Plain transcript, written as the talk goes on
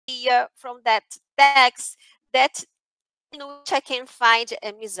here from that text that in which I can find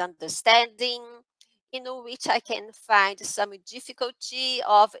a misunderstanding, in which I can find some difficulty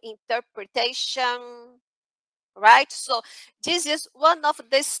of interpretation, right? So this is one of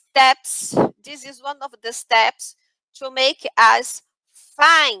the steps. This is one of the steps to make us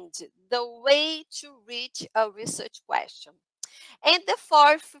find the way to reach a research question. And the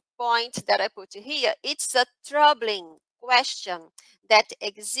fourth point that I put here, it's a troubling question that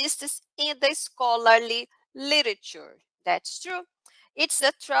exists in the scholarly literature. That's true. It's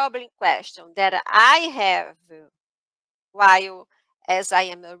a troubling question that I have while as I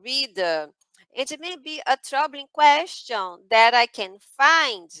am a reader. It may be a troubling question that I can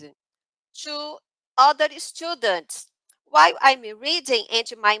find to other students while I'm reading and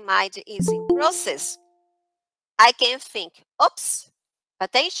my mind is in process. I can think, oops,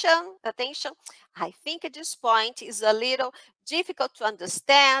 attention, attention. I think at this point is a little difficult to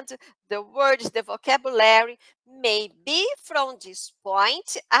understand the words, the vocabulary. Maybe from this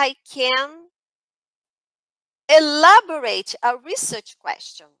point, I can elaborate a research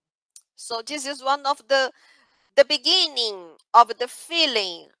question. So this is one of the beginning of the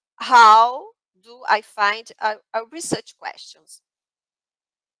feeling. How do I find a research questions?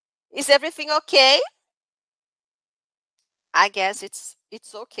 Is everything okay? I guess it's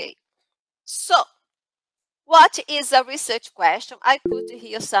okay. So, what is a research question? I put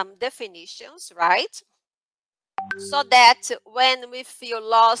here some definitions, right? So that when we feel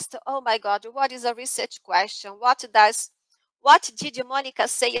lost, oh my God, what is a research question? What did Mónica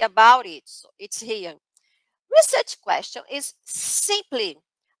say about it? So it's here. Research question is simply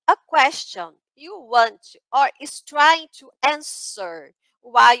a question you want or is trying to answer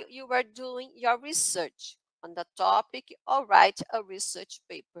while you are doing your research on the topic or write a research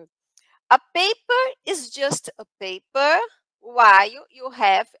paper. A paper is just a paper while you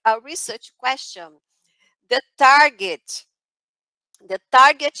have a research question. The target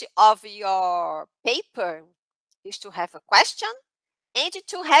of your paper is to have a question and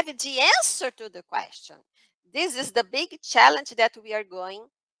to have the answer to the question. This is the big challenge that we are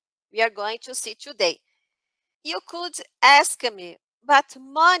going to see today. You could ask me, but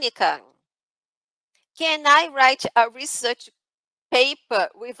Mónica, can I write a research paper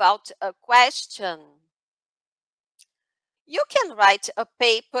without a question? You can write a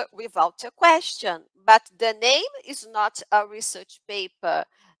paper without a question, but the name is not a research paper.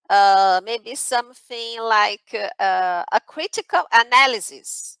 Maybe something like a critical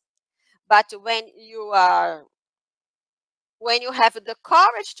analysis. But when you have the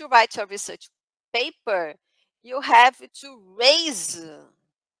courage to write a research paper, you have to raise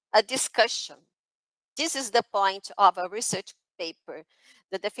a discussion. This is the point of a research paper.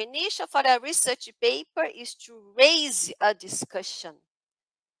 The definition for a research paper is to raise a discussion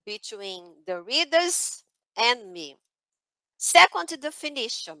between the readers and me. Second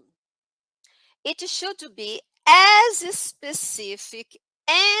definition, it should be as specific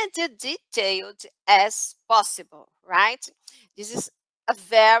and detailed as possible, right? This is a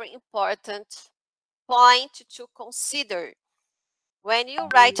very important point to consider. When you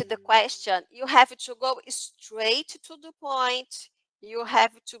write the question, you have to go straight to the point. You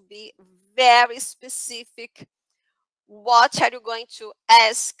have to be very specific. What are you going to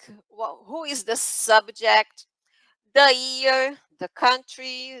ask? Who is the subject? The year, the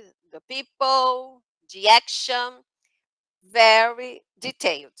country, the people, the action, very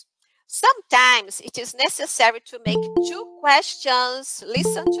detailed. Sometimes it is necessary to make two questions.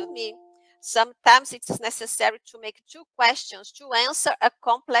 Listen to me. Sometimes it is necessary to make two questions to answer a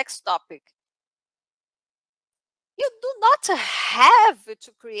complex topic. You do not have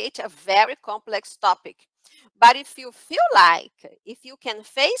to create a very complex topic, but if you feel like, if you can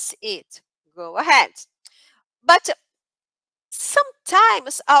face it, go ahead. But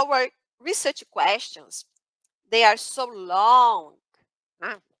sometimes our research questions, they are so long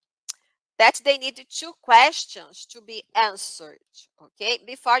that they need two questions to be answered, okay?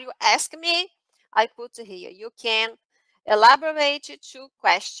 Before you ask me, I put here, you can elaborate two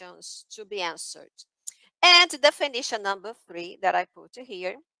questions to be answered. And definition number 3 that I put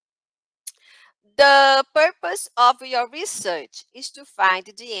here, the purpose of your research is to find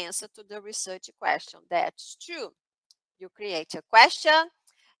the answer to the research question. That's true. You create a question,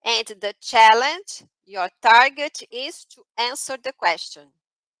 and the challenge, your target is to answer the question.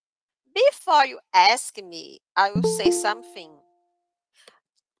 Before you ask me, I will say something.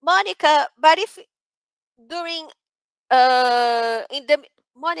 Mónica, but if during,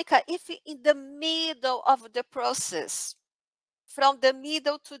 Mónica, if in the middle of the process, from the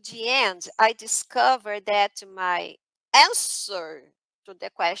middle to the end, I discover that my answer to the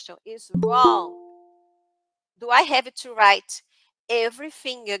question is wrong. Do I have to write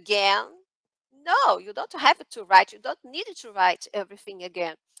everything again? No, you don't have to write. You don't need to write everything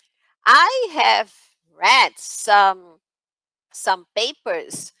again. I have read some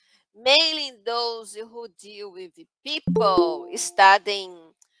papers, mainly those who deal with people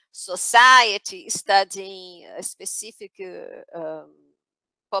studying society, studying a specific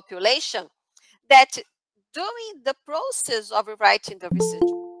population, that during the process of writing the research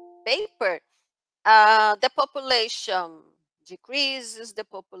paper, the population decreases, the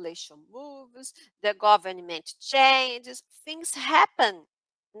population moves, the government changes, things happen,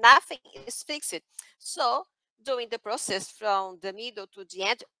 nothing is fixed. So during the process from the middle to the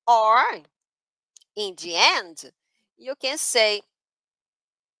end, or in the end, you can say,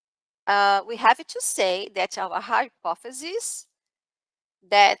 we have to say that our hypothesis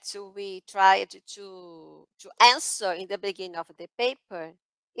that we tried to answer in the beginning of the paper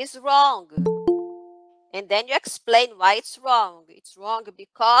is wrong. And then you explain why it's wrong. It's wrong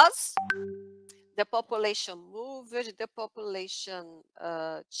because the population moved, the population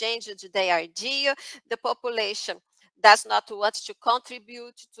changed their idea, the population does not want to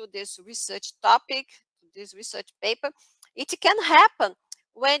contribute to this research topic, to this research paper. It can happen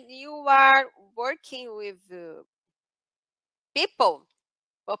when you are working with people,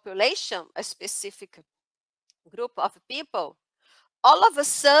 population, a specific group of people. All of a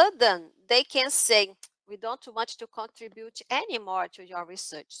sudden, they can say, we don't want to contribute anymore to your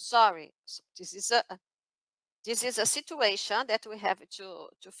research. Sorry. So this is a situation that we have to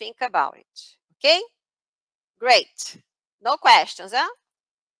think about it. Okay? Great. No questions, huh?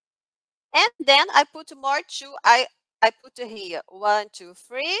 And then I put more two. I put here 1, 2,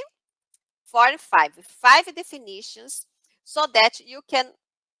 3, 4, and 5. 5 definitions so that you can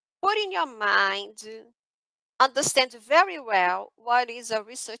put in your mind, understand very well what is a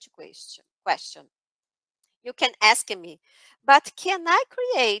research question. You can ask me, but can I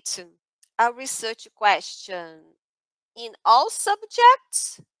create a research question in all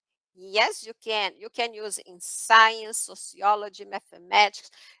subjects? Yes, you can. You can use in science, sociology, mathematics,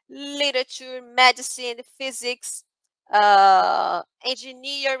 literature, medicine, physics,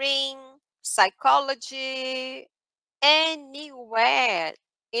 engineering, psychology, anywhere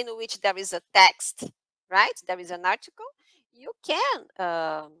in which there is a text, right? There is an article. You can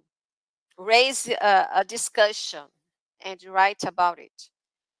raise a discussion and write about it.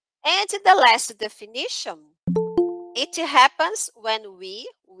 And the last definition, it happens when we,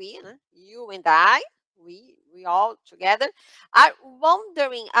 you and I, we all together, are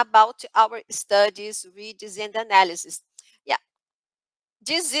wondering about our studies, readings, and analysis. Yeah,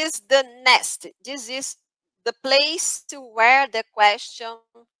 this is the nest. This is the place to where the question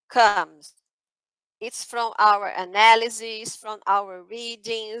comes. It's from our analysis, from our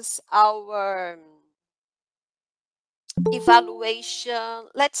readings, our evaluation.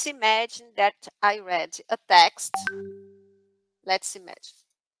 Let's imagine that I read a text. Let's imagine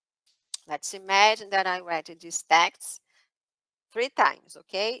that I read this text 3 times,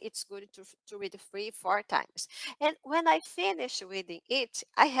 okay? It's good to read 3, 4 times. And when I finished reading it,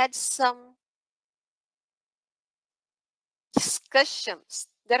 I had some discussions.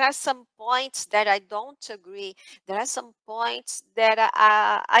 There are some points that I don't agree. There are some points that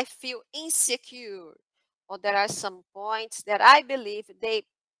I feel insecure. Or there are some points that I believe they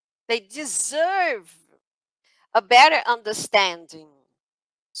deserve a better understanding.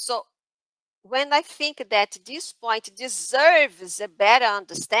 So when I think that this point deserves a better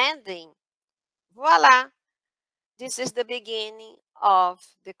understanding, voila, this is the beginning of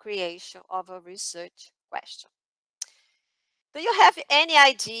the creation of a research question. Do you have any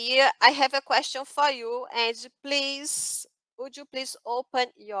idea? I have a question for you, and please, would you please open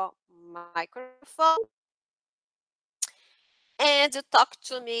your microphone and talk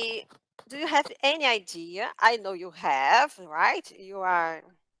to me? Do you have any idea? I know you have, right? You are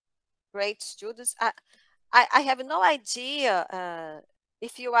great students. I have no idea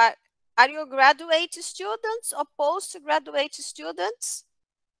if you are you graduate students or postgraduate students?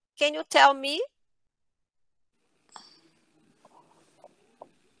 Can you tell me?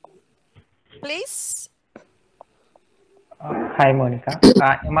 Please. Hi, Monica.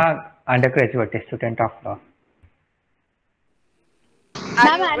 I am an undergraduate student of law.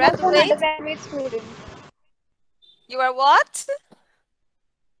 Are you graduate? Undergraduate student. You are what?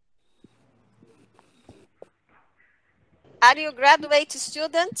 Are you graduate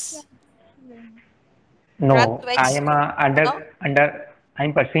students? No, Graduate I am student? No?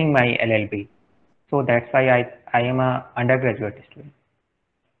 I'm pursuing my LLB. So that's why I am an undergraduate student.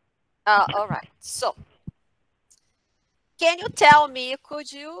 All right. So, Can you tell me,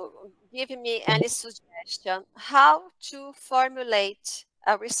 could you give me any suggestion how to formulate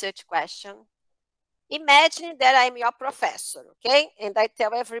a research question? Imagine that I'm your professor, okay? And I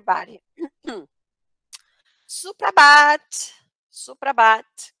tell everybody, Suprabat,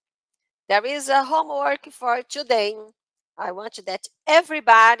 Suprabat, there is a homework for today. I want that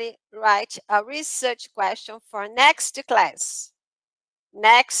everybody write a research question for next class,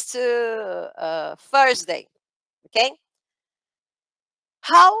 next Thursday, okay?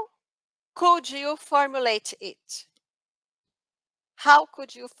 How could you formulate it? How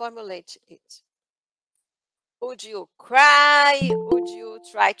could you formulate it? Would you cry? Would you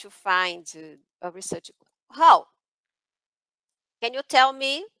try to find a research? How? Can you tell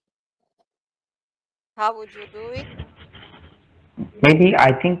me how would you do it? Maybe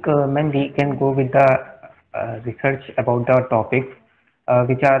I think, ma'am, we can go with the research about the topics,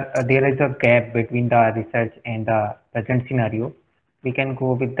 which are there is a gap between the research and the present scenario. We can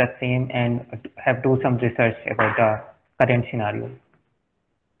go with the same and have do some research about the current scenario.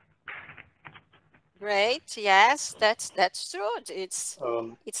 Great. Yes, that's true. It's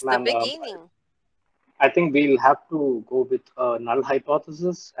the Ma'am, beginning. I think we'll have to go with a null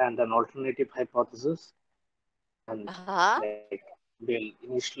hypothesis and an alternative hypothesis. And Uh-huh. like we'll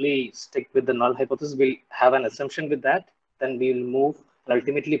initially stick with the null hypothesis, we'll have an assumption with that, then we'll move and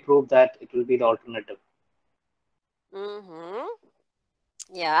ultimately prove that it will be the alternative. Mm-hmm.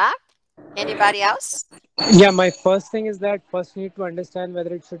 Yeah. Anybody else? Yeah, my first thing is that first you need to understand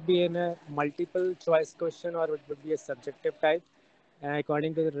whether it should be in a multiple choice question or it would be a subjective type,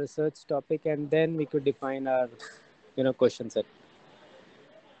 according to the research topic, and then we could define our, question set.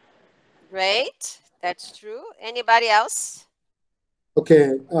 Great. That's true. Anybody else? Okay,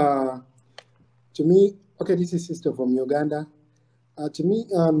 to me, okay, this is Sister from Uganda. To me,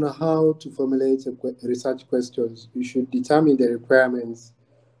 on how to formulate research questions, you should determine the requirements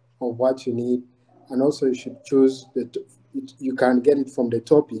of what you need, and also you should choose you can get it from the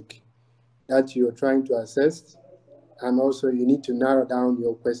topic that you're trying to assess, and also you need to narrow down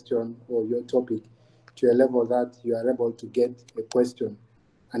your question or your topic to a level that you are able to get a question.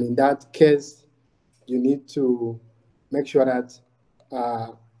 And in that case, you need to make sure that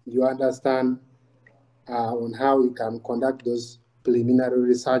you understand on how you can conduct those preliminary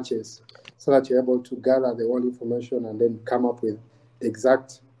researches so that you're able to gather the whole information and then come up with the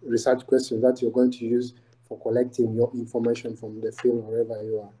exact research questions that you're going to use for collecting your information from the field wherever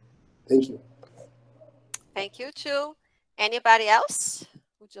you are. Thank you. Thank you too. Anybody else?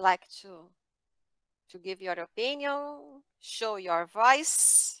 Would you like to give your opinion, show your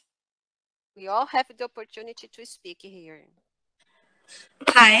voice? We all have the opportunity to speak here.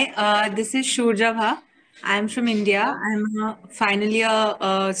 Hi, this is Shurjabha. I'm from India. Hello. I'm finally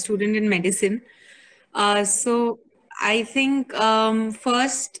a student in medicine. So I think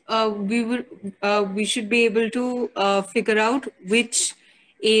first we should be able to figure out which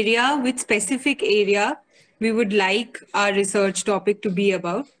specific area we would like our research topic to be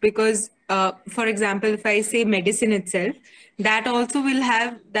about. Because, for example, if I say medicine itself, that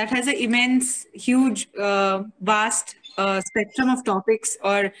has an immense, huge, vast spectrum of topics,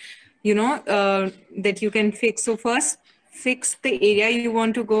 or that you can fix. So first, fix the area you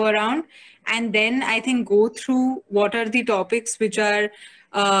want to go around, and then I think go through what are the topics which are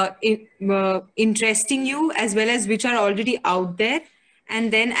interesting you, as well as which are already out there.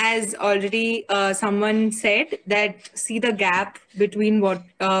 And then, as already someone said, that see the gap between what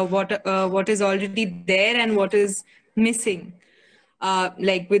is already there and what is missing,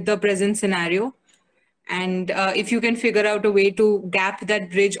 like with the present scenario. And if you can figure out a way to gap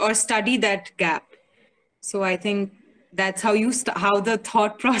that bridge or study that gap. So I think that's how how the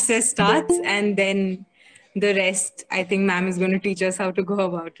thought process starts, and then the rest, I think ma'am is going to teach us how to go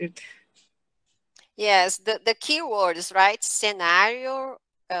about it. Yes, the keywords, right? Scenario,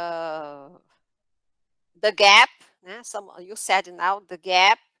 uh, the gap. Some you said now the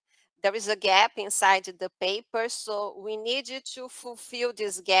gap. There is a gap inside the paper, so we need you to fulfill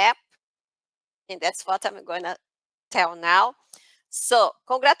this gap, and that's what I'm going to tell now. So,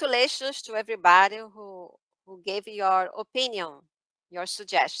 congratulations to everybody who gave your opinion, your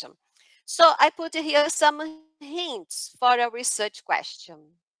suggestion. So, I put here some hints for a research question,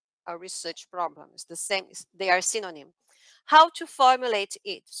 a research problem. It's the same, they are synonym. How to formulate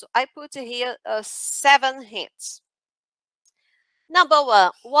it. So, I put here 7 hints. Number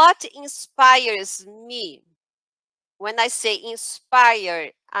 1, what inspires me? When I say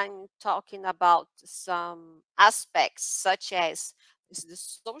inspire, I'm talking about some aspects such as the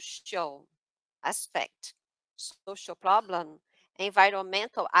social aspect, social problem,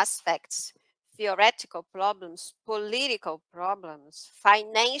 environmental aspects, theoretical problems, political problems,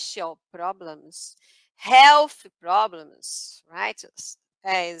 financial problems, health problems, right?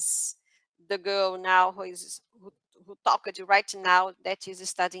 As the girl now who talked right now that is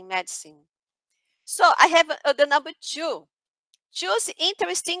studying medicine. So I have the number 2. Choose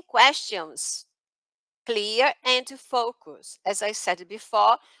interesting questions, clear and focus. As I said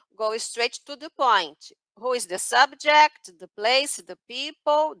before, go straight to the point. Who is the subject, the place, the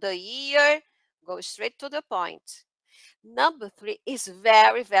people, the year? Go straight to the point. Number 3 is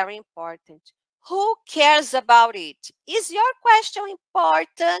very, very important. Who cares about it? Is your question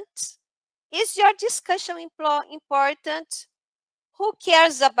important? Is your discussion important? Who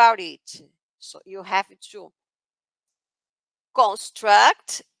cares about it? So you have to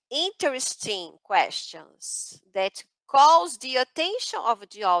construct interesting questions that calls the attention of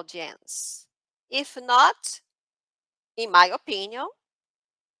the audience. If not, in my opinion,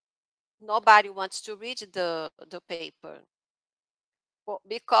 nobody wants to read the paper.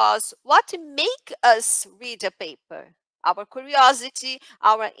 Because what makes us read a paper? Our curiosity,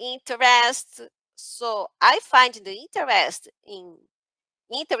 our interest. So I find the interest in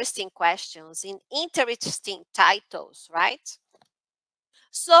interesting questions, in interesting titles, right?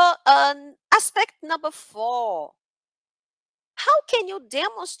 So aspect number 4, how can you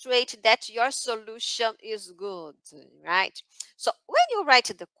demonstrate that your solution is good, right? So when you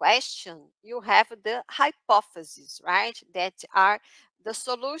write the question, you have the hypotheses, right? That are the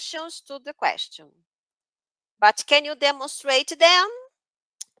solutions to the question. But can you demonstrate them?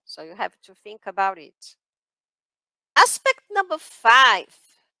 So you have to think about it. Aspect number 5,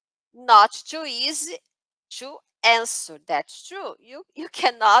 not too easy to answer. That's true. You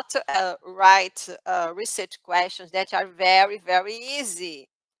cannot write research questions that are very, very easy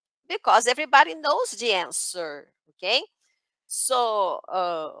because everybody knows the answer, okay? So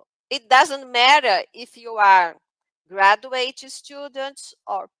it doesn't matter if you are graduate students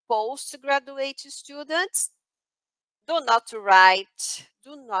or postgraduate students. Do not write,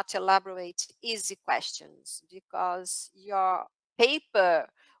 do not elaborate easy questions because your paper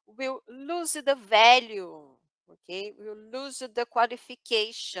will lose the value, okay? Will lose the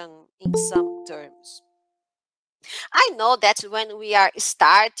qualification in some terms. I know that when we are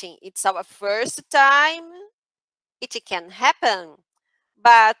starting, it's our first time, it can happen,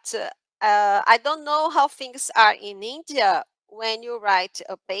 but I don't know how things are in India when you write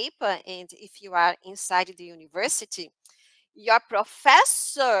a paper and if you are inside the university, your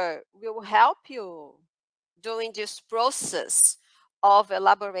professor will help you during this process of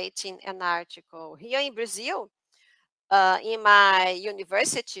elaborating an article. Here in Brazil, in my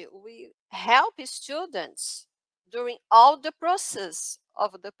university, we help students during all the process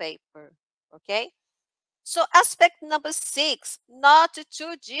of the paper, okay? So aspect number 6, not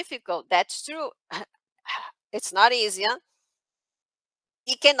too difficult. That's true. It's not easy. Huh?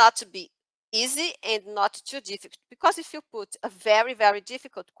 It cannot be easy and not too difficult because if you put a very, very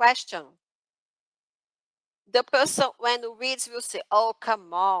difficult question, the person when reads will say, oh,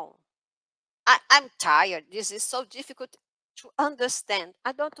 come on. I'm tired. This is so difficult to understand.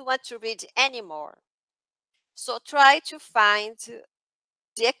 I don't want to read anymore. So try to find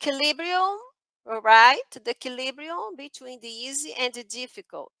the equilibrium, all right? The equilibrium between the easy and the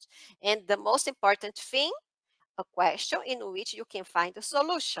difficult. And the most important thing, a question in which you can find a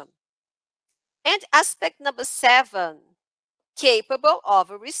solution. And aspect number 7, capable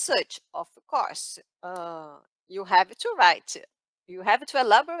of research, of course. You have to write, you have to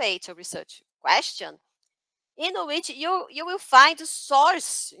elaborate a research question in which you will find a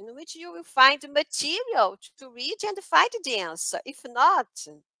source, in which you will find material to read and find the answer. If not,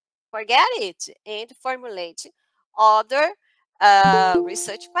 forget it and formulate other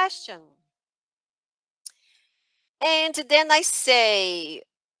research question. And then I say,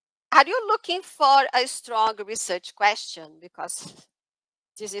 are you looking for a strong research question? Because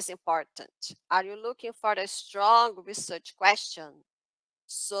this is important. Are you looking for a strong research question?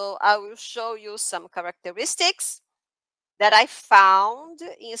 So I will show you some characteristics that I found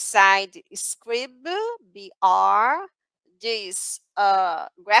inside IISPPR. This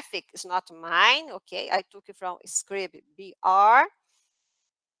graphic is not mine, okay? I took it from IISPPR.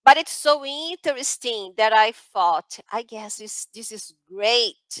 But it's so interesting that I thought, I guess this is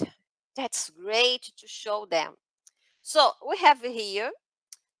great. That's great to show them. So we have here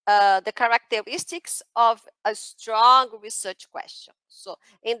the characteristics of a strong research question. So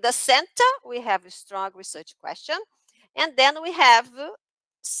in the center, we have a strong research question. And then we have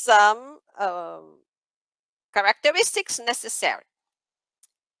some characteristics necessary.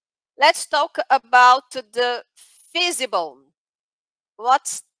 Let's talk about the feasible.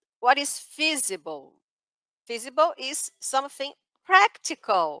 What's What is feasible? Feasible is something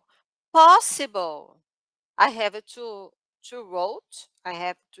practical, possible. I have to wrote, I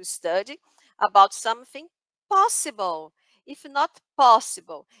have to study about something possible. If not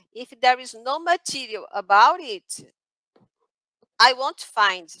possible, if there is no material about it, I won't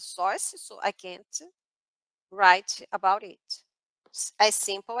find source, so I can't write about it. As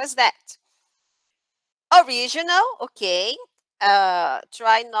simple as that. Original, okay.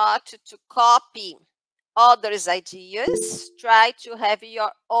 Try not to copy others' ideas. Try to have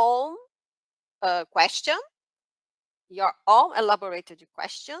your own question, your own elaborated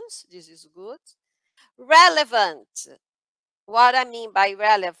questions. This is good. Relevant. What I mean by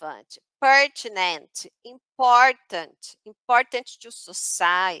relevant, pertinent, important to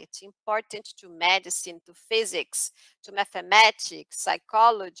society, important to medicine, to physics, to mathematics,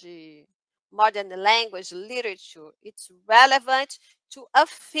 psychology, modern language, literature. It's relevant to a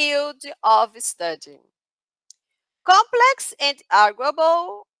field of study. Complex and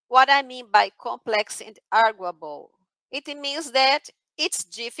arguable. What I mean by complex and arguable, it means that it's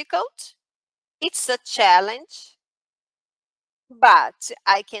difficult, it's a challenge, but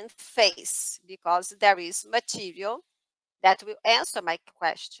I can face because there is material that will answer my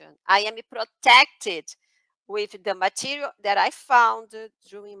question. I am protected with the material that I found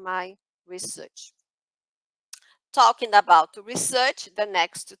during my research. Talking about research, the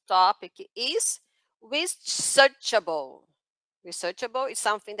next topic is researchable. Researchable is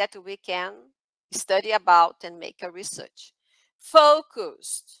something that we can study about and make a research.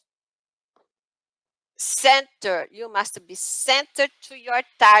 Focused. Centered. You must be centered to your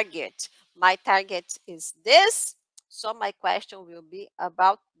target. My target is this, so my question will be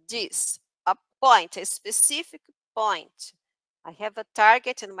about this. A point, a specific point. I have a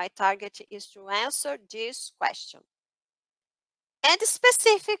target and my target is to answer this question. And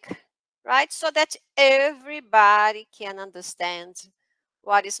specific, right? So that everybody can understand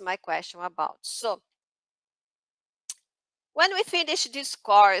what is my question about. So when we finish this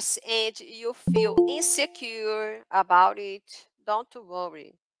course and you feel insecure about it, don't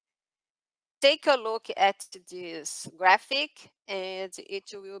worry. Take a look at this graphic and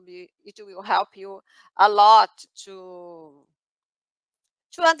it will help you a lot to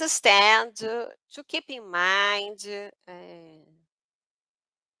understand, to keep in mind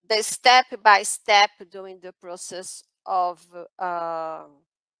the step by step during the process of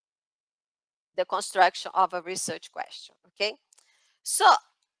the construction of a research question, okay? So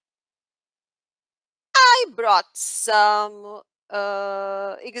I brought some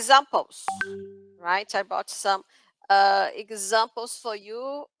examples, right? I brought some examples for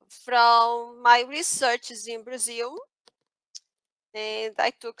you from my researches in Brazil. And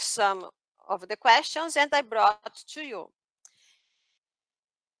I took some of the questions and I brought to you.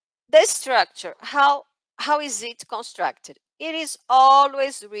 The structure, how is it constructed? It is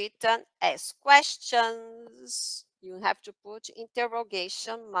always written as questions. You have to put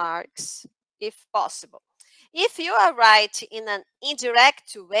interrogation marks if possible. If you are writing in an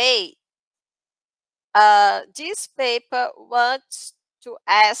indirect way, this paper wants to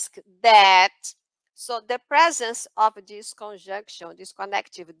ask that. So the presence of this conjunction, this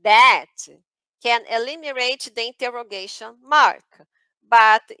connective that, can eliminate the interrogation mark.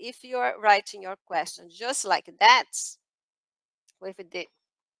 But if you're writing your question just like that, with the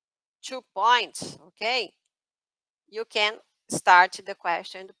 2 points, okay, you can start the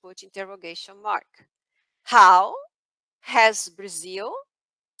question and put interrogation mark. How has Brazil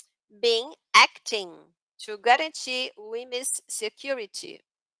been acting to guarantee women's security?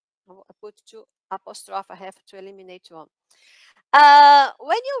 I put 2 apostrophe, I have to eliminate 1.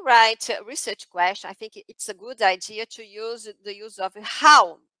 When you write a research question, I think it's a good idea to use the use of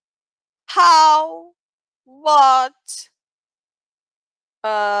how. How, what,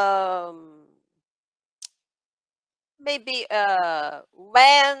 maybe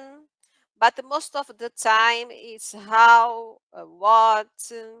when, but most of the time it's how,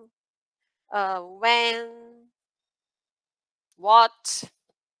 what, when,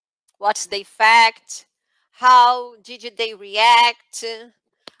 what's the effect, how did they react,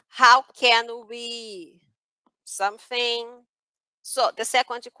 how can we something. So the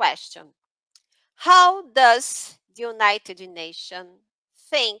second question, how does the United Nations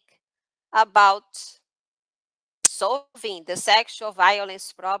think about solving the sexual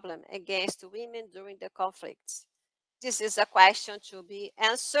violence problem against women during the conflicts? This is a question to be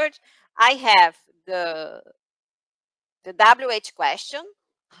answered. I have the WH question,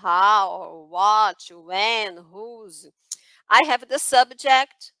 how, what, when, whose. I have the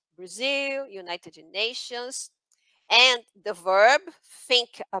subject, Brazil, United Nations, and the verb,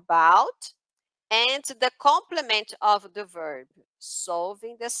 think about, and the complement of the verb,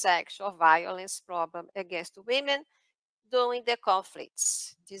 solving the sexual violence problem against women during the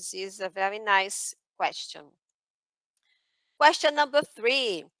conflicts. This is a very nice question. Question number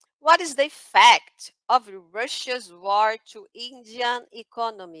 3. What is the effect of Russia's war to Indian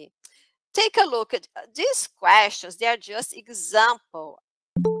economy? Take a look at these questions. They are just example.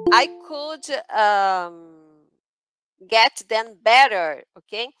 I could get them better,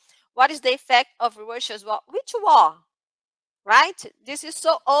 okay? What is the effect of Russia's war? Which war? Right? This is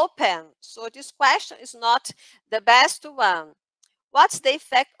so open. So this question is not the best one. What's the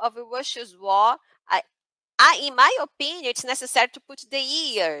effect of Russia's war? In my opinion, it's necessary to put the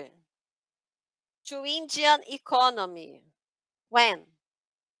year to Indian economy. When?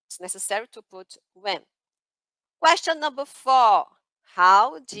 It's necessary to put when. Question number 4.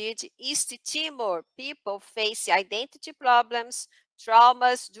 How did East Timor people face identity problems,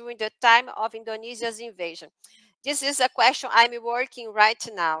 traumas during the time of Indonesia's invasion? This is a question I'm working right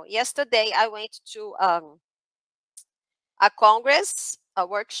now. Yesterday, I went to a congress, a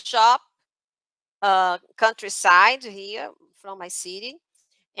workshop, countryside here from my city.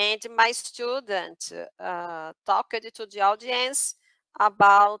 And my student talked to the audience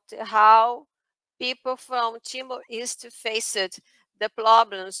about how people from Timor East faced the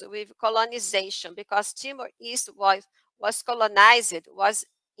problems with colonization, because Timor East was colonized, was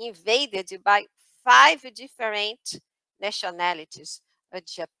invaded by 5 different nationalities: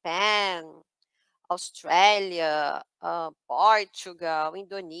 Japan, Australia, Portugal,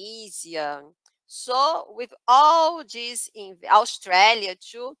 Indonesia. So with all these, Australia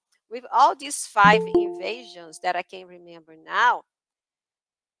too, with all these 5 invasions that I can remember now,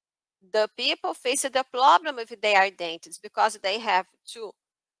 the people face the problem with their identities because they have to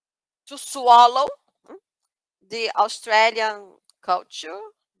swallow the Australian culture,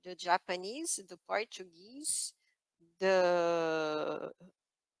 the Japanese, the Portuguese, the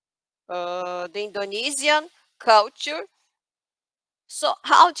Indonesian culture. So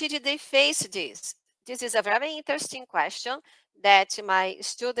how did they face this? This is a very interesting question that my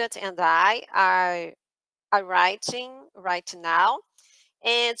student and I are writing right now.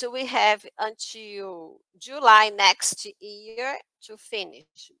 And we have until July next year to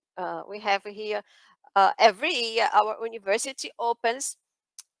finish. We have here, every year, our university opens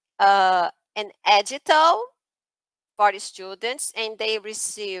an edital for the students, and they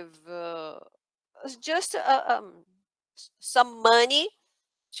receive just some money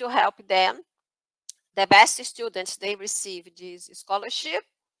to help them. The best students, they receive this scholarship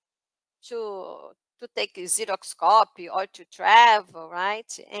to take a Xerox copy or to travel,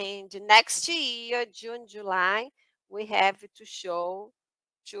 right? And next year, June, July, we have to show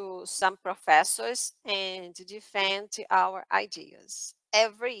to some professors and defend our ideas.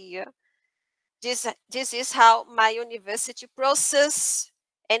 Every year, this is how my university process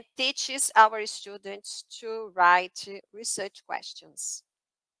and teaches our students to write research questions.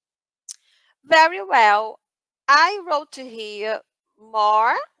 Very well. I wrote here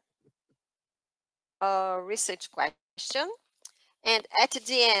more research question, and at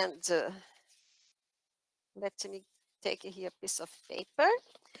the end, let me take here a piece of paper,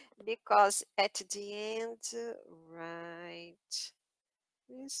 because at the end, write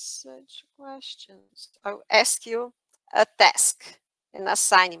research questions. I'll ask you a task, an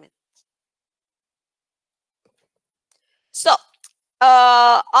assignment. So,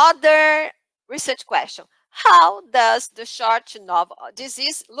 other research question. How does the short novel, this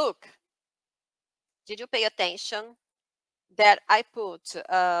is, look, did you pay attention that I put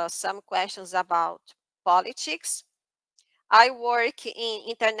some questions about politics? I work in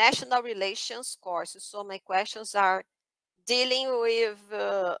international relations courses, so my questions are dealing with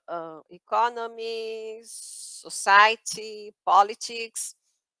economy, society, politics.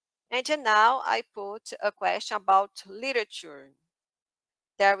 And now I put a question about literature.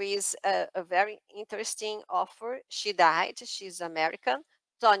 There is a very interesting author. She died. She's American,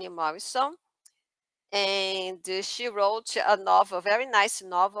 Toni Morrison. And she wrote a novel, a very nice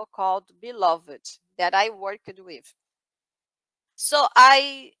novel called Beloved, that I worked with. So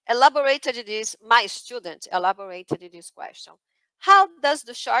I elaborated this, my student elaborated this question. How does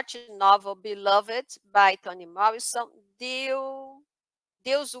the short novel Beloved by Toni Morrison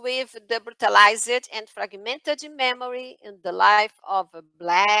deals with the brutalized and fragmented memory in the life of a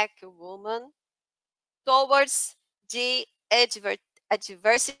Black woman towards the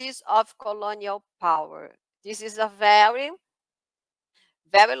adversities of colonial power? This is a very,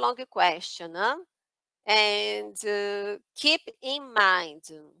 very long question. Huh? And keep in mind,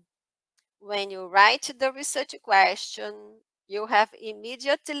 when you write the research question, you have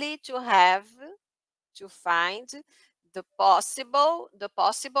immediately to find the possible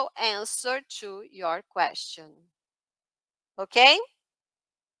answer to your question. Okay?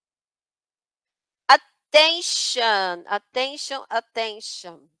 Attention, attention,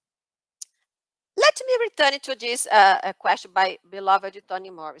 attention. Let me return to this question by beloved Toni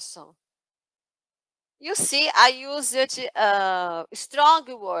Morrison. You see, I used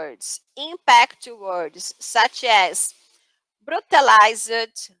strong words, impact words, such as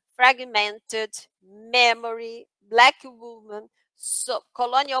brutalized, fragmented, memory, black woman, so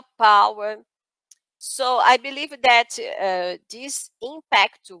colonial power. So I believe that these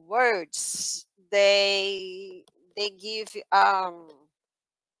impact words, they give a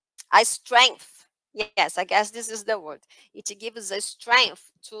strength. Yes, I guess this is the word. It gives a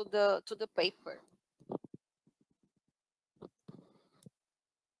strength to the paper.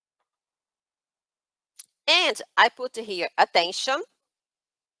 And I put here attention.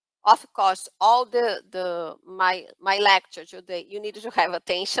 Of course, all my lecture today, you need to have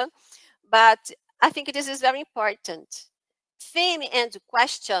attention, but I think this is very important. Theme and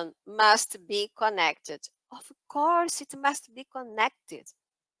question must be connected. Of course, it must be connected.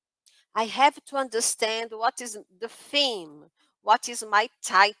 I have to understand what is the theme, what is my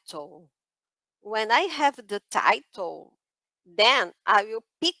title. When I have the title, then I will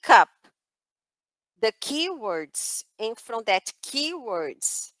pick up the keywords, and from that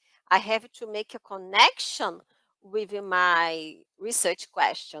keywords, I have to make a connection with my research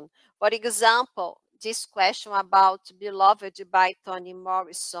question. For example, this question about Beloved by Toni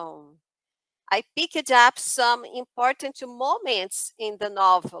Morrison. I picked up some important moments in the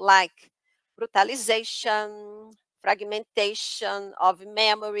novel, like brutalization, fragmentation of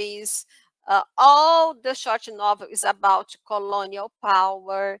memories. All the short novel is about colonial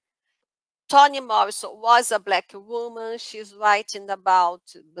power. Toni Morrison was a Black woman. She's writing about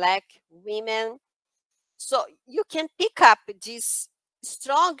Black women. So you can pick up these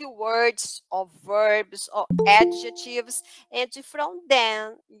strong words or verbs or adjectives, and from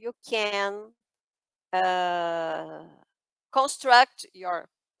them you can construct your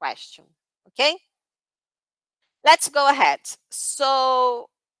question. Okay? Let's go ahead. So,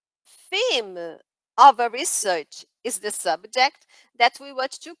 theme of a research is the subject that we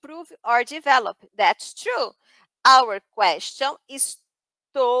want to prove or develop. That's true. Our question is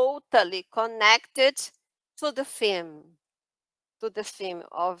totally connected to the theme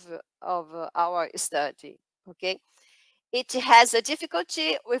of our study. Okay? It has a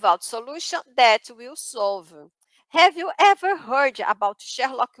difficulty without solution that we'll solve. Have you ever heard about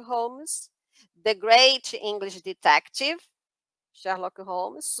Sherlock Holmes, the great English detective? Sherlock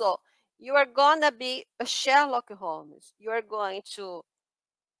Holmes. So you are going to be a Sherlock Holmes. You are going to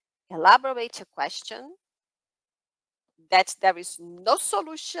elaborate a question that there is no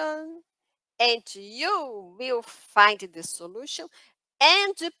solution, and you will find the solution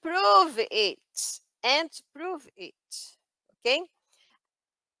and prove it. Okay?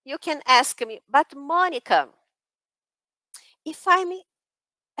 You can ask me, but Mónica, if I'm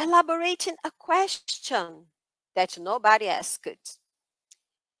elaborating a question that nobody asked,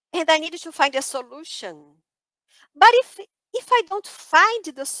 and I need to find a solution, but if I don't find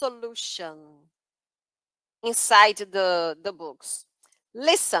the solution inside the books,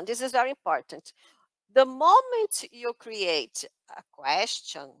 listen, this is very important. The moment you create a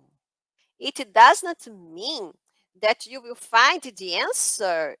question, it does not mean that you will find the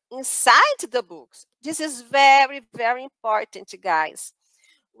answer inside the books. This is very, very important, guys.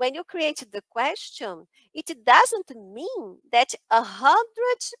 When you create the question, it doesn't mean that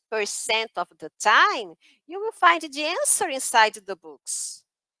 100% of the time you will find the answer inside the books,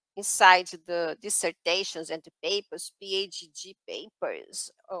 inside the dissertations and the papers, PhD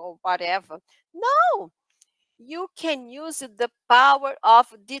papers, or whatever. No, you can use the power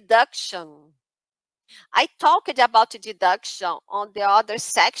of deduction. I talked about deduction on the other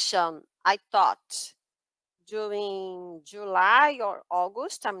section, I taught during July or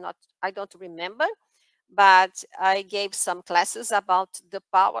August. I don't remember, but I gave some classes about the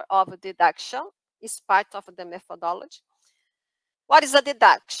power of deduction. It's part of the methodology. What is a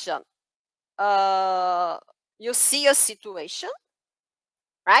deduction? You see a situation,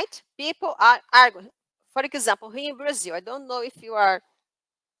 right? People are arguing. For example, here in Brazil, I don't know if you are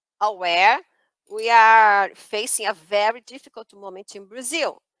aware, we are facing a very difficult moment in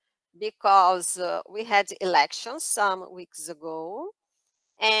Brazil because we had elections some weeks ago,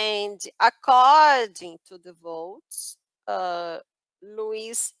 and according to the votes,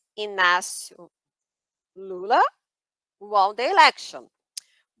 Luiz Inácio Lula won the election.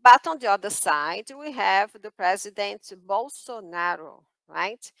 But on the other side, we have the President Bolsonaro,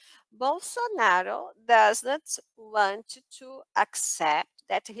 right? Bolsonaro does not want to accept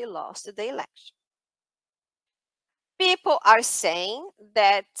that he lost the election. People are saying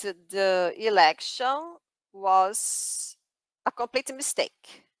that the election was a complete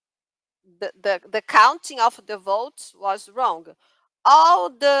mistake. The counting of the votes was wrong. All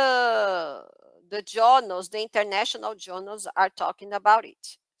the journals, the international journals are talking about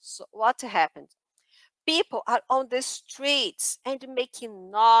it. So what happened? People are on the streets and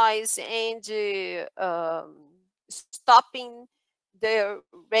making noise and stopping the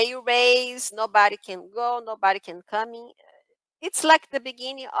railways. Nobody can go, nobody can come in. It's like the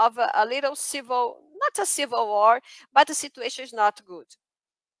beginning of a little civil, not a civil war, but the situation is not good.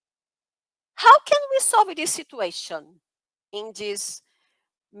 How can we solve this situation in this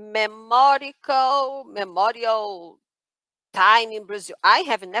memorial time in Brazil? I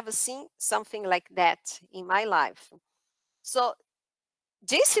have never seen something like that in my life. So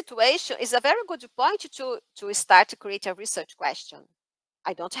this situation is a very good point to start to create a research question.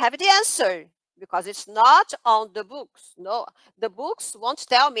 I don't have the answer because it's not on the books. No, the books won't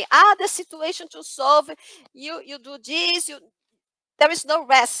tell me, the situation to solve, you do this, there is no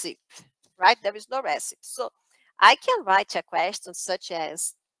recipe, right? There is no recipe. So I can write a question such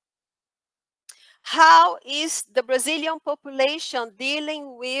as, how is the Brazilian population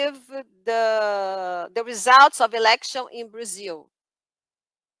dealing with the results of election in Brazil?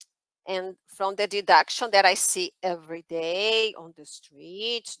 And from the deduction that I see every day on the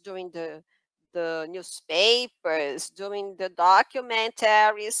streets, during the newspapers, during the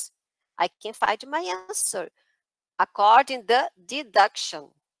documentaries, I can find my answer according the deduction,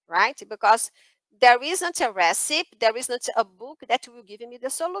 right? Because there isn't a recipe, there isn't a book that will give me the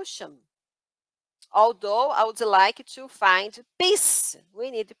solution. Although I would like to find peace.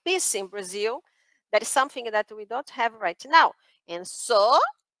 We need peace in Brazil. That is something that we don't have right now. And so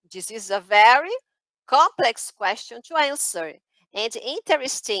this is a very complex question to answer and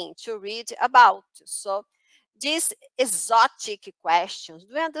interesting to read about. So these exotic questions,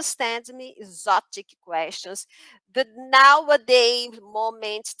 do you understand me? Exotic questions. The nowadays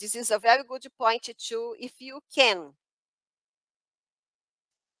moment, this is a very good point too. If you can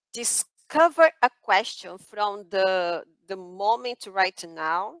discover a question from the moment right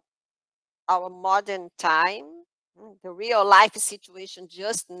now, our modern time, the real life situation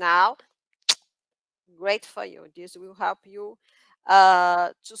just now, great for you. This will help you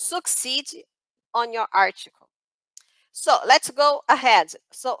to succeed on your article. So let's go ahead.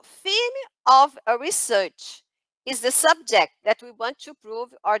 So theme of a research is the subject that we want to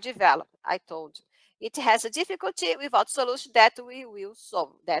prove or develop. I told you. It has a difficulty without solution that we will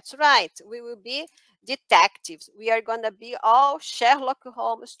solve. That's right. We will be detectives. We are going to be all Sherlock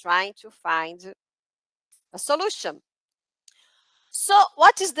Holmes trying to find a solution. So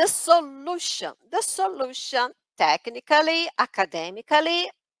what is the solution? The solution, technically, academically,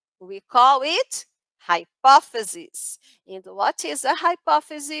 we call it hypothesis. And what is a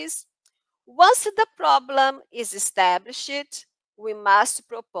hypothesis? Once the problem is established, we must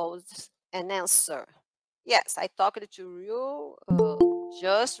propose an answer. Yes, I talked to you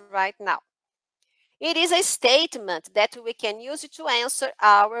just right now. It is a statement that we can use to answer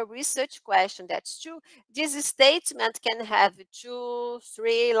our research question. That's true. This statement can have 2,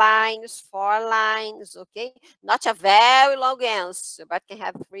 3 lines, 4 lines, okay? Not a very long answer, but can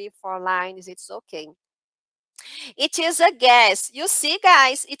have 3, 4 lines. It's okay. It is a guess. You see,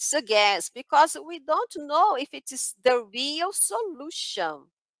 guys, it's a guess because we don't know if it is the real solution,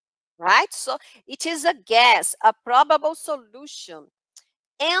 right? So it is a guess, a probable solution.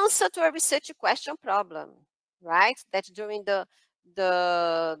 Answer to a research question problem, right? That during the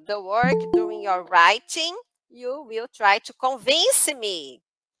work, during your writing, you will try to convince me,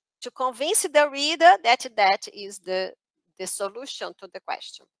 to convince the reader that that is the solution to the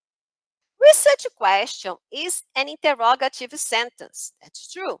question. Research question is an interrogative sentence.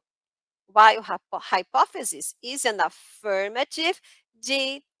 That's true. While hypothesis is an affirmative,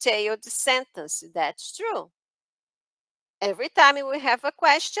 detailed sentence. That's true. Every time we have a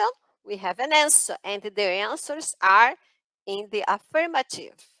question, we have an answer, and the answers are in the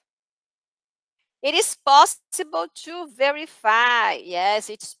affirmative. It is possible to verify. Yes,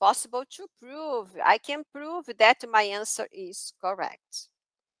 it's possible to prove. I can prove that my answer is correct.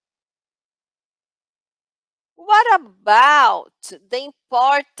 What about the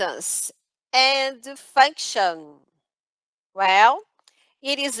importance and function? Well,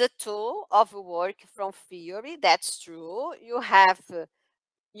 it is a tool of work from theory. That's true.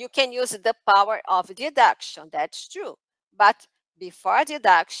 You can use the power of deduction. That's true. But before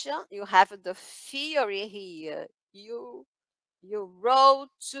deduction, you have the theory here. You wrote,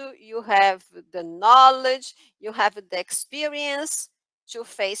 you have the knowledge, you have the experience to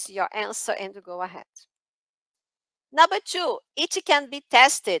face your answer and go ahead. Number 2, it can be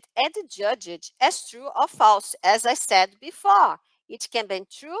tested and judged as true or false. As I said before, it can be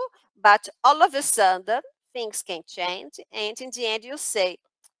true, but all of a sudden, things can change, and in the end, you say,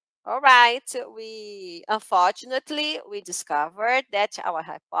 all right, unfortunately, we discovered that our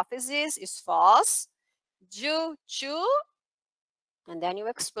hypothesis is false due to, and then you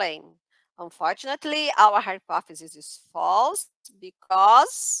explain. Unfortunately, our hypothesis is false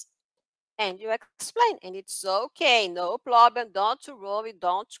because, and you explain, and it's okay, no problem, don't worry,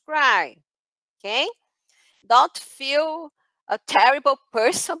 don't cry, okay? Don't feel a terrible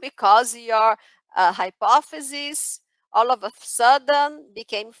person because your hypothesis all of a sudden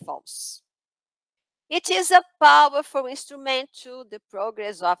became false. It is a powerful instrument to the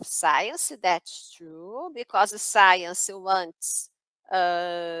progress of science, that's true, because science wants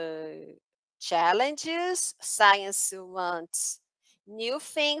challenges, science wants new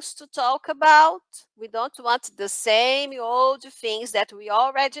things to talk about. We don't want the same old things that we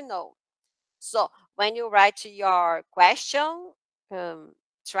already know. So when you write your question,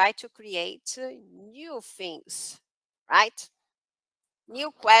 try to create new things, right?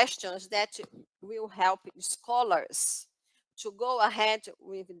 New questions that will help scholars to go ahead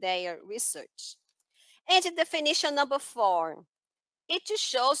with their research. And definition number 4, it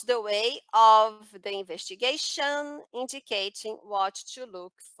shows the way of the investigation, indicating what to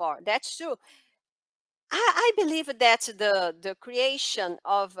look for. That's true. I believe that the creation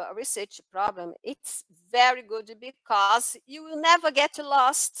of a research problem, it's very good because you will never get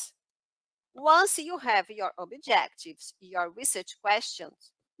lost. Once you have your objectives, your research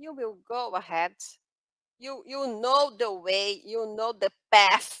questions, you will go ahead. You know the way, you know the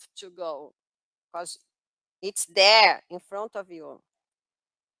path to go because it's there in front of you.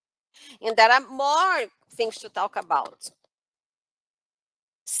 And there are more things to talk about.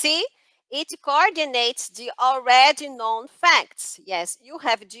 See, it coordinates the already known facts. Yes, you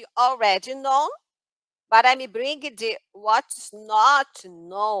have the already known, but I'm bringing the what's not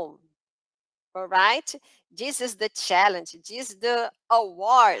known. All right, this is the challenge. This is the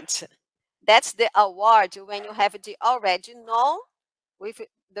award. That's the award when you have the already known with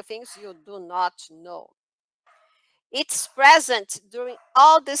the things you do not know. It's present during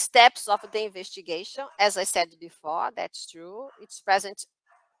all the steps of the investigation. As I said before, that's true. It's present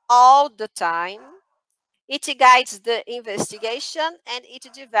all the time. It guides the investigation and it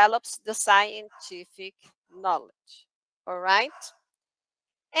develops the scientific knowledge. All right?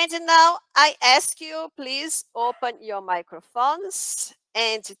 And now I ask you, please open your microphones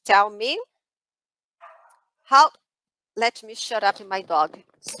and tell me how, let me shut up my dog.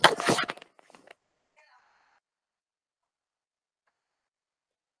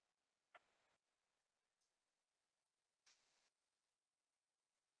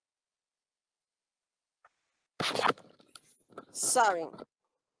 Sorry.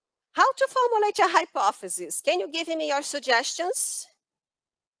 How to formulate a hypothesis? Can you give me your suggestions?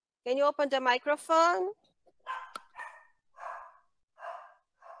 Can you open the microphone?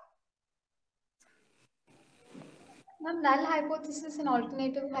 Ma'am, null hypothesis and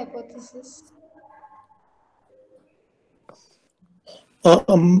alternative hypothesis.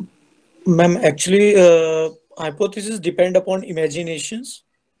 Ma'am, actually, hypotheses depend upon imaginations.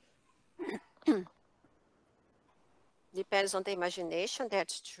 Depends on the imagination,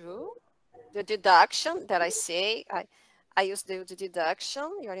 that's true. The deduction that I say, I use the deduction,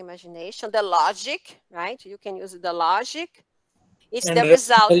 your imagination, the logic, right? You can use the logic. It's and the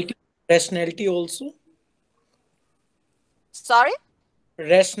result. Rationality also. Sorry?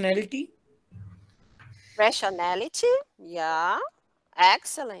 Rationality. Rationality, yeah,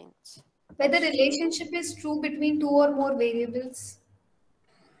 excellent. Whether relationship is true between two or more variables.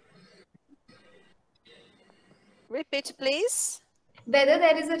 Repeat, please. Whether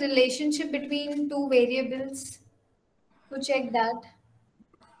there is a relationship between two variables. To check that.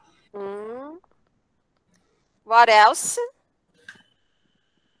 What else?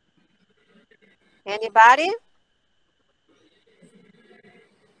 Anybody?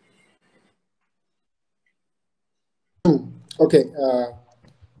 Okay. I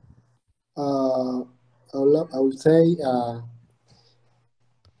will say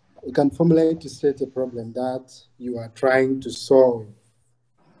you can formulate to state a problem that you are trying to solve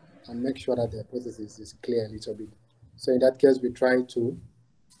and make sure that the hypothesis is clear a little bit. So in that case, we try to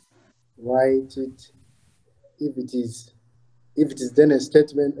write it if it is then a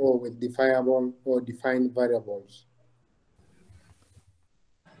statement or with definable or defined variables.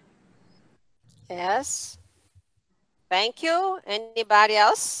 Yes. Thank you. Anybody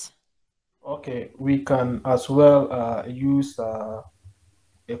else? Okay, we can as well use a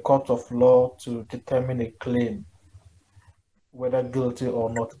court of law to determine a claim, whether guilty or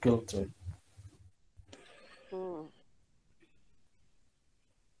not guilty.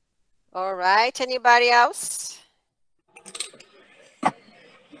 All right. Anybody else?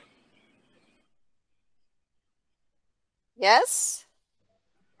 Yes?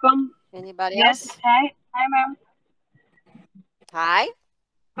 Anybody Yes, else? hi, ma'am. Hi.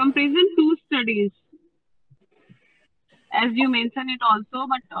 Comparison two studies, as you mentioned it also,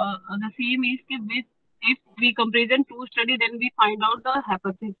 but the same is कि with if we comparison two study, then we find out the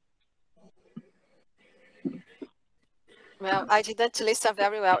hypothesis. Well, I didn't listen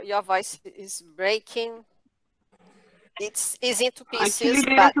very well. Your voice is breaking. It's into Actually, pieces,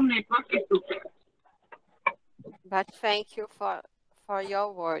 there are but some network issues. thank you for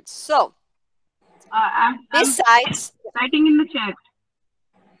your words. So, I'm besides, writing in the chat.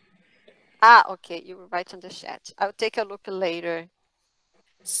 Okay, you write on the chat. I'll take a look later.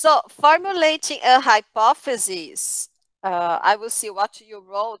 So, formulating a hypothesis, I will see what you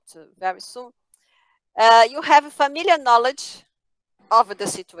wrote very soon. You have familiar knowledge of the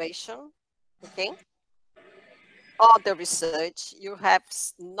situation, okay? All the research, you have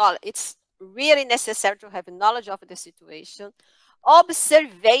knowledge. It's really necessary to have knowledge of the situation,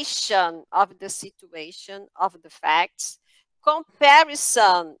 observation of the situation, of the facts,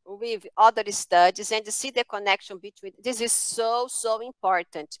 comparison with other studies, and see the connection between. This is so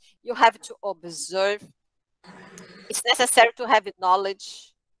important. You have to observe. It's necessary to have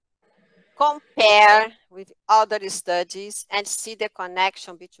knowledge, compare with other studies, and see the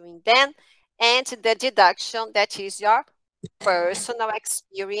connection between them, and the deduction, that is your personal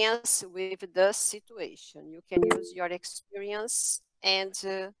experience with the situation. You can use your experience and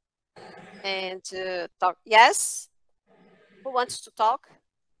talk. Yes? Who wants to talk?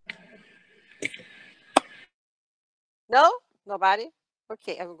 No? Nobody?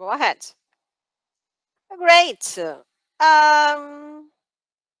 Okay, I will go ahead. Great.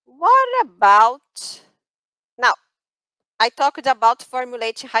 What about, now, I talked about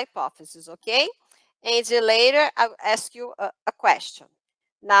formulating hypotheses, okay? And later I'll ask you a question.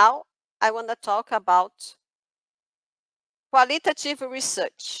 Now, I want to talk about qualitative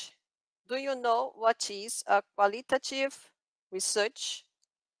research. Do you know what is a qualitative research?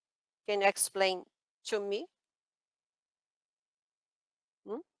 Can you explain to me?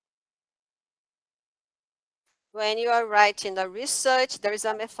 When you are writing a research, there is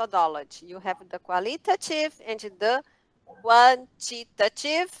a methodology. You have the qualitative and the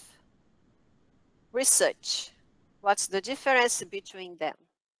quantitative research. What's the difference between them?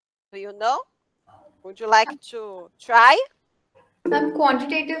 Do you know? Would you like to try?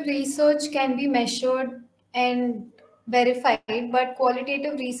 Quantitative research can be measured and verified, but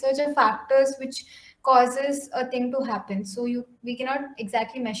qualitative research are factors which causes a thing to happen. So we cannot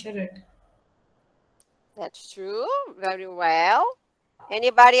exactly measure it. That's true. Very well.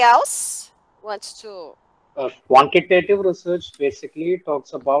 Anybody else wants to? Quantitative research basically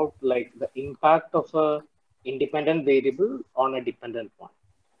talks about like the impact of a independent variable on a dependent one.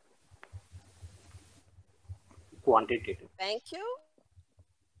 Quantitative. Thank you.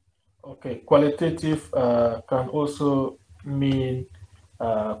 Okay, qualitative can also mean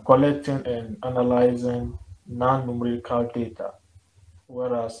collecting and analyzing non-numerical data,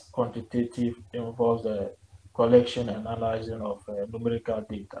 whereas quantitative involves the collection and analyzing of numerical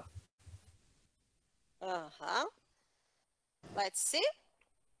data. Let's see.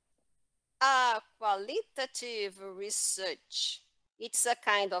 Qualitative research. It's a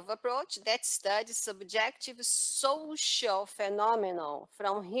kind of approach that studies subjective social phenomena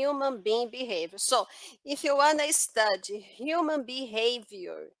from human being behavior. So if you want to study human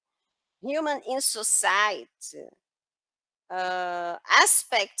behavior, human in society,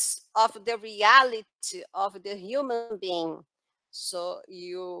 aspects of the reality of the human being, so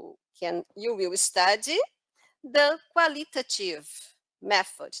you will study the qualitative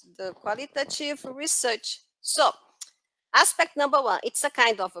method, the qualitative research. So aspect number one, it's a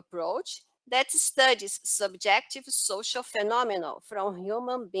kind of approach that studies subjective social phenomena from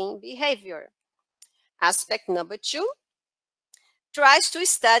human being behavior. Aspect number two, tries to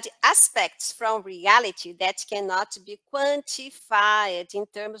study aspects from reality that cannot be quantified in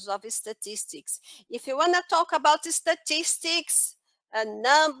terms of statistics. If you want to talk about statistics,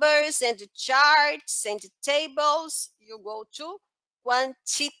 numbers and charts and tables, you go to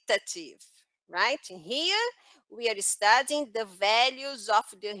quantitative, right? Here, we are studying the values of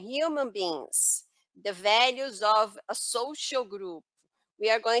the human beings, the values of a social group. We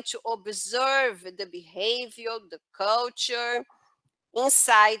are going to observe the behavior, the culture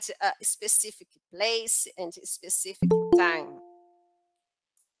inside a specific place and a specific time.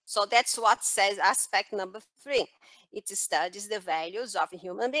 So that's what says aspect number 3. It studies the values of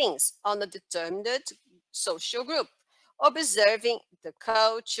human beings on a determined social group, observing the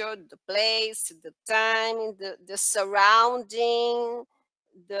culture, the place, the time, the surrounding,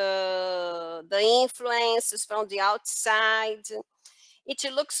 the influences from the outside. It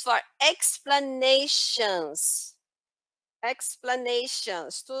looks for explanations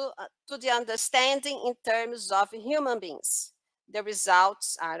to the understanding in terms of human beings. The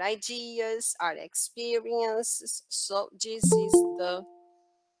results are ideas, are experiences. So this is the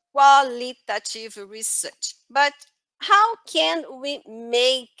qualitative research. But how can we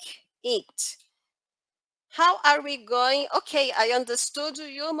make it? How are we going? Okay, I understood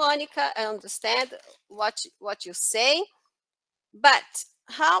you, Monica. I understand what you say. But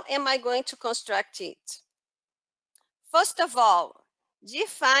how am I going to construct it? First of all,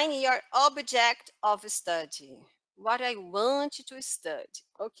 define your object of study. What I want to study.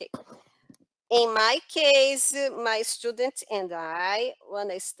 Okay. In my case, my student and I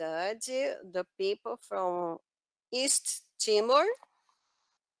want to study the people from East Timor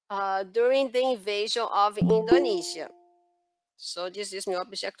during the invasion of Indonesia. So this is my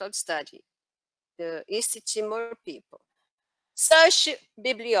object of study, the East Timor people. Search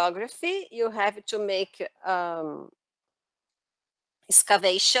bibliography. You have to make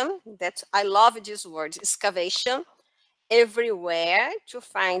excavation. That I love this word, excavation, everywhere to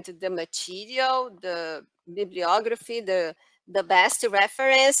find the material, the bibliography, the best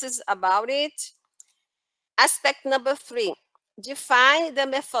references about it. Aspect number 3, define the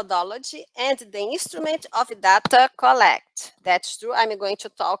methodology and the instrument of data collect. That's true. I'm going to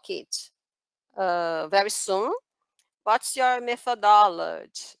talk it very soon. What's your methodology?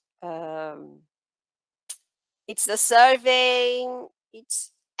 It's the surveying,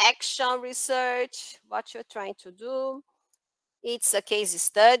 it's action research, what you're trying to do. It's a case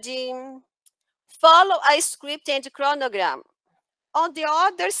study. Follow a script and chronogram. On the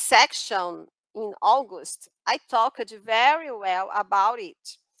other section in August, I talked very well about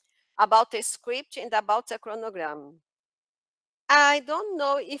it, about a script and about a chronogram. I don't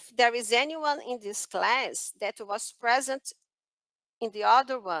know if there is anyone in this class that was present in the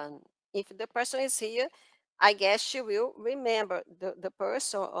other one. If the person is here, I guess she will remember, the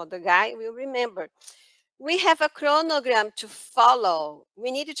person or the guy will remember. We have a chronogram to follow.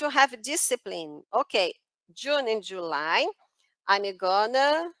 We need to have discipline. Okay, June and July, I'm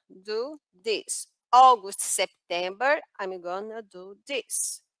gonna do this. August, September, I'm gonna do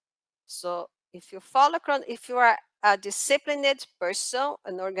this. So if you follow, if you are a disciplined person,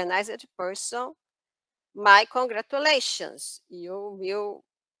 an organized person, my congratulations. You will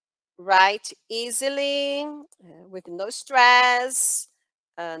write easily, with no stress,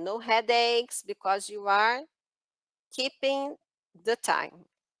 no headaches, because you are keeping the time.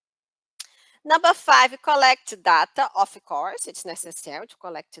 Number 5, collect data. Of course, it's necessary to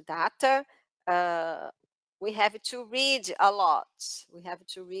collect data. We have to read a lot. We have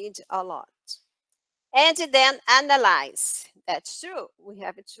to read a lot. And then analyze. That's true. We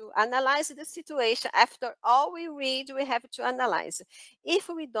have to analyze the situation. After all we read, we have to analyze. If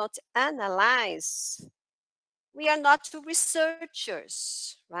we don't analyze, we are not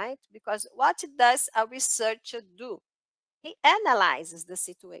researchers, right? Because what does a researcher do? He analyzes the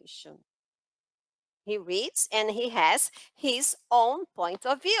situation. He reads and he has his own point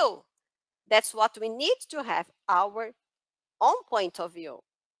of view. That's what we need to have, our own point of view.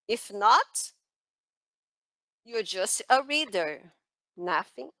 If not, you're just a reader,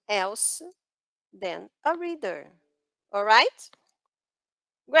 nothing else than a reader. All right?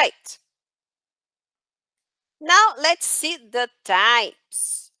 Great. Now let's see the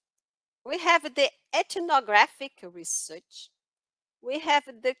types. We have the ethnographic research. We have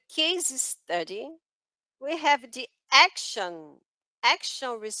the case study. We have the action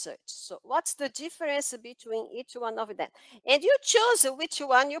research. So what's the difference between each one of them? And you choose which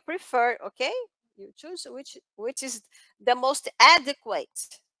one you prefer, okay? You choose which is the most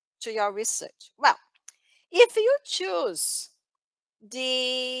adequate to your research. Well, if you choose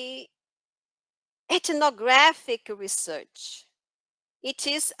the ethnographic research, it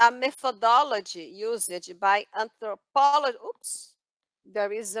is a methodology used by anthropologists. Oops,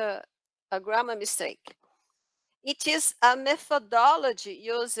 there is a grammar mistake. It is a methodology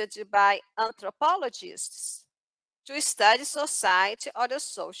used by anthropologists to study society or a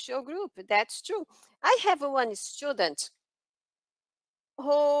social group. That's true. I have one student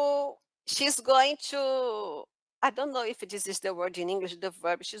who she's going to I don't know if this is the word in English, the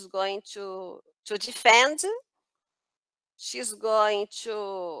verb. She's going to defend. She's going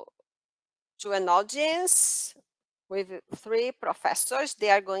to an audience with 3 professors. They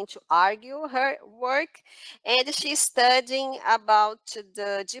are going to argue her work, and she's studying about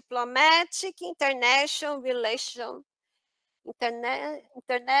the diplomatic international relation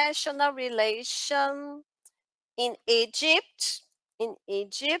in Egypt,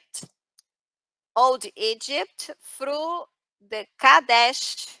 Old Egypt, through the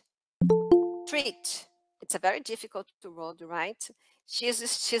Kadesh Treat. It's a very difficult road, right?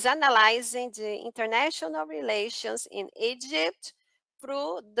 She's analyzing the international relations in Egypt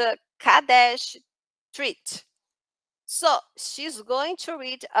through the Kadesh Treat. So she's going to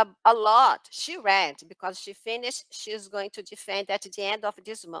read a lot. She read because she finished. She's going to defend at the end of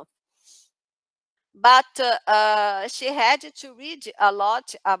this month. But she had to read a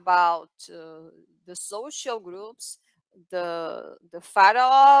lot about the social groups, the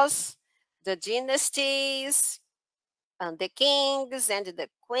pharaohs, the dynasties, and the kings and the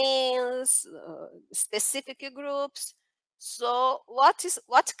queens, specific groups. So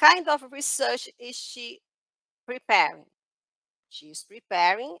what kind of research is she preparing? She's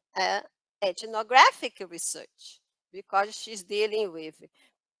preparing ethnographic research because she's dealing with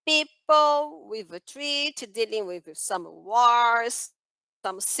people, with a treat, dealing with some wars,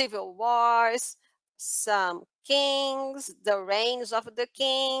 some civil wars, some kings, the reigns of the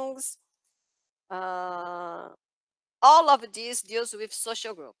kings. All of this deals with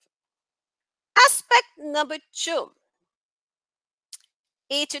social group. Aspect number 2,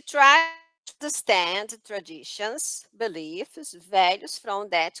 it tries to understand traditions, beliefs, values from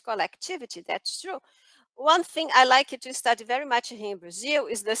that collectivity. That's true. One thing I like to study very much here in Brazil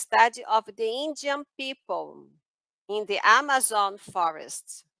is the study of the Indian people in the Amazon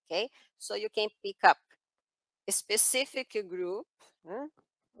forest. Okay, so you can pick up a specific group,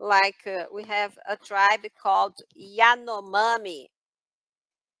 like we have a tribe called Yanomami,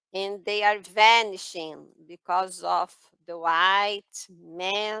 and they are vanishing because of the white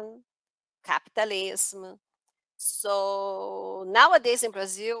man, capitalism. So nowadays in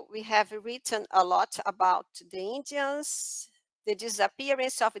Brazil, we have written a lot about the Indians, the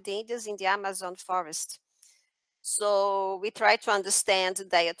disappearance of the Indians in the Amazon forest. So we try to understand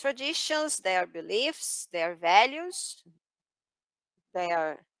their traditions, their beliefs, their values,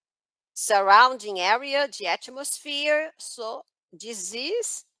 their surrounding area, the atmosphere. So this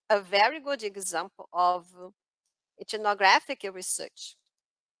is a very good example of ethnographic research.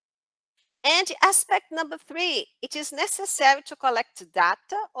 And aspect number 3, it is necessary to collect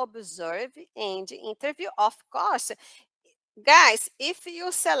data, observe, and interview. Of course, guys, if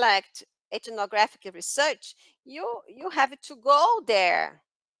you select ethnographic research, you have to go there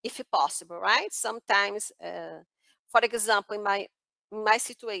if possible, right? Sometimes, for example, in my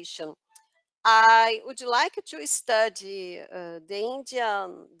situation, I would like to study the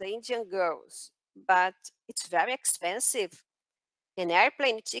Indian girls, but it's very expensive. An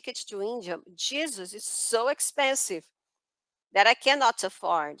airplane ticket to India, Jesus, is so expensive that I cannot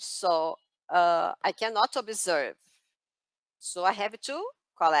afford. So I cannot observe. So I have to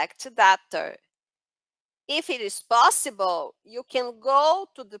collect data. If it is possible, you can go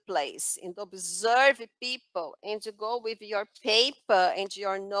to the place and observe people and go with your paper and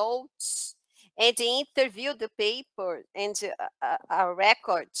your notes and interview the paper and a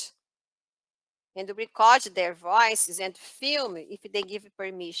record and record their voices and film if they give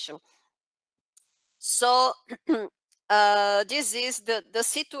permission. So this is the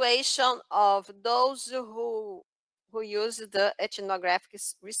situation of those who use the ethnographic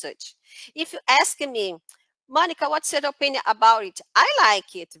research. If you ask me, Monica, what's your opinion about it? I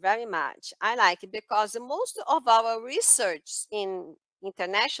like it very much. I like it because most of our research in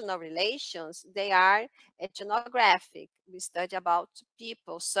international relations, they are ethnographic. We study about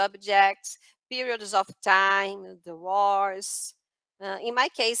people, subjects, periods of time, the wars. In my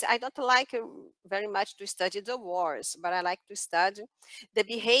case, I don't like very much to study the wars, but I like to study the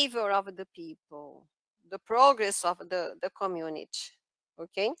behavior of the people, the progress of the community.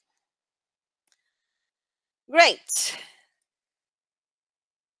 Okay? Great.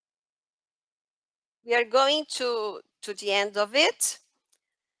 We are going to the end of it.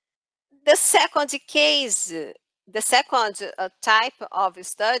 The second case, the second type of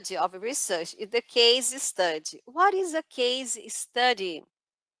study, of research, is the case study. What is a case study?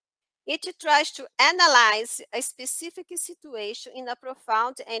 It tries to analyze a specific situation in a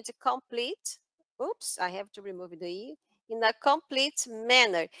profound and complete, oops, I have to remove the E, in a complete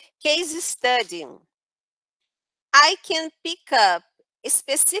manner. Case study. I can pick up a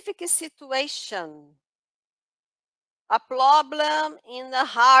specific situation a problem in the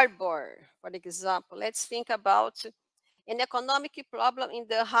harbor, for example. Let's think about an economic problem in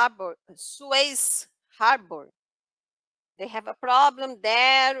the harbor, Suez Harbor. They have a problem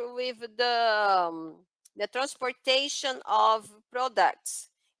there with the transportation of products.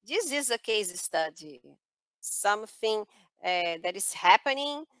 This is a case study, something that is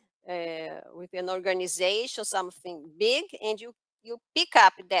happening with an organization, something big, and you pick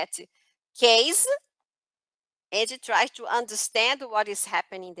up that case and you try to understand what is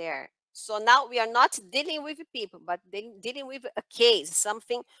happening there. So now we are not dealing with people, but dealing with a case,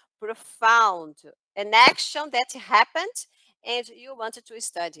 something profound, an action that happened, and you wanted to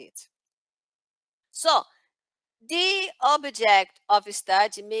study it. So the object of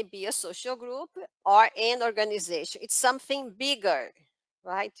study may be a social group or an organization. It's something bigger,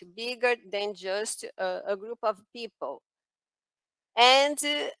 right? Bigger than just a group of people. And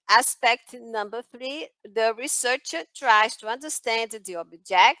aspect number 3, the researcher tries to understand the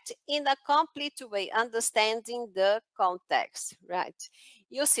object in a complete way, understanding the context, right?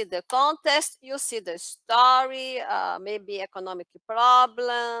 You see the context, you see the story, maybe economic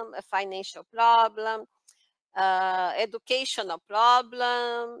problem, a financial problem, educational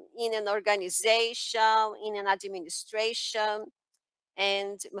problem, in an organization, in an administration,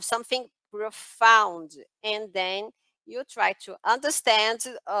 and something profound. And then you try to understand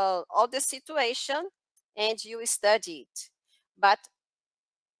all the situation and you study it. But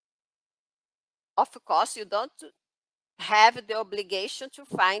of course, you don't have the obligation to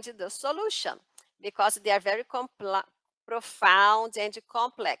find the solution because they are very profound and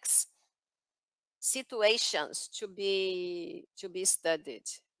complex situations to be studied,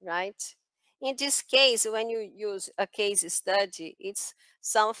 right? In this case, when you use a case study, it's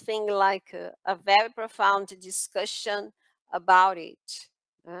something like a very profound discussion about it,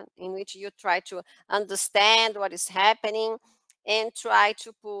 in which you try to understand what is happening and try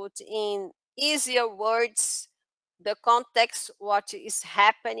to put in easier words the context, what is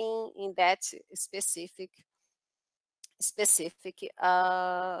happening in that specific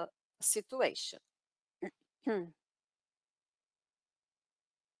situation.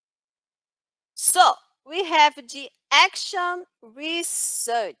 So we have the action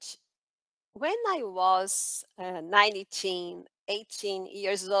research. When I was 19, 18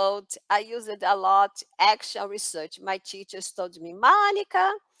 years old, I used a lot action research. My teachers told me,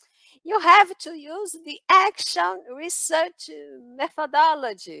 Mónica, you have to use the action research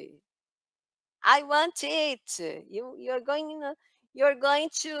methodology. I want it. You're going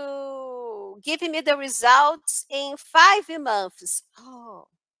to give me the results in 5 months. Oh,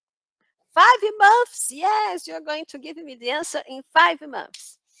 5 months? Yes, you're going to give me the answer in 5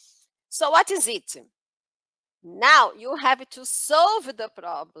 months. So what is it? Now you have to solve the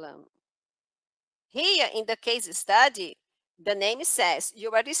problem. Here in the case study, the name says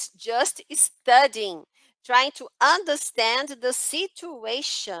you are just studying, trying to understand the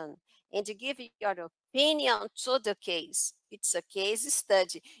situation and give your opinion to the case. It's a case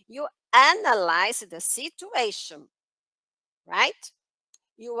study. You analyze the situation, right?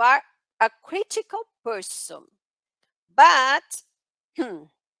 You are a critical person. But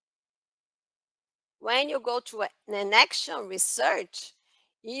when you go to an action research,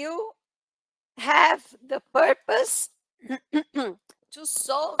 you have the purpose to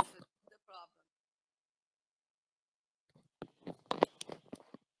solve the problem.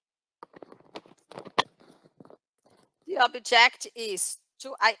 The object is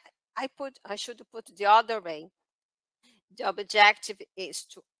to, I should put the other way. The objective is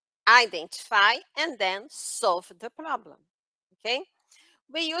to identify and then solve the problem, okay?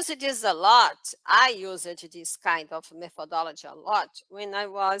 We use this a lot. I used this kind of methodology a lot when I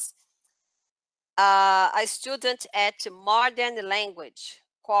was a student at modern language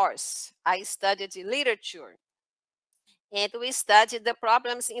course. I studied literature. And we studied the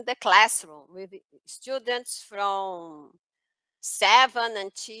problems in the classroom with students from 7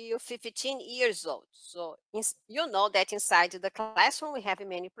 until 15 years old. So you know that inside the classroom, we have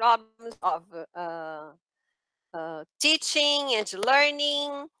many problems of teaching and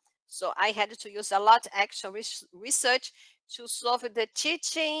learning. So I had to use a lot of action research to solve the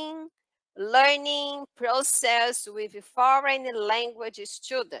teaching, learning process with foreign language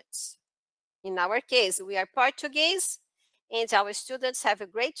students. In our case, we are Portuguese, and our students have a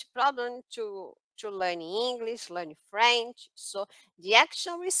great problem to learn English, learn French. So the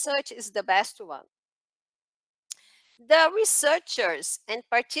action research is the best one. The researchers and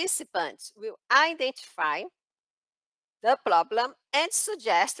participants will identify the problem and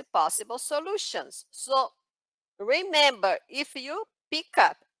suggest possible solutions. So remember, if you pick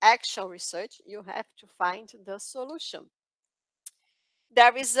up action research, you have to find the solution.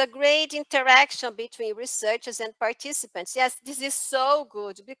 There is a great interaction between researchers and participants. Yes, this is so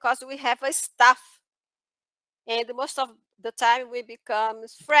good because we have a staff. And most of the time we become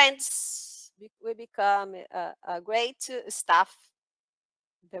friends. We become a great staff.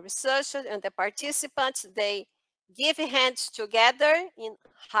 The researchers and the participants, they give hands together in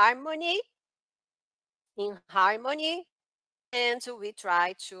harmony, and we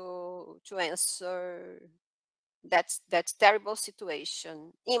try to answer that terrible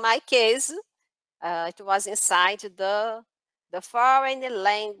situation. In my case, it was inside the foreign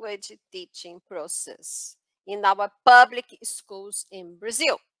language teaching process in our public schools in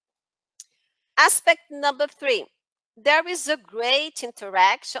Brazil. Aspect number 3, there is a great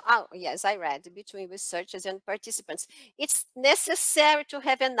interaction. Oh, yes, I read, between researchers and participants. It's necessary to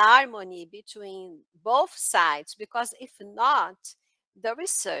have an harmony between both sides, because if not, the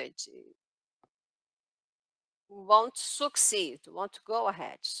research won't succeed, won't go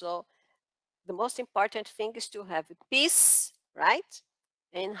ahead. So the most important thing is to have peace, right?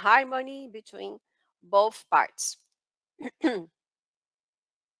 And harmony between both parts.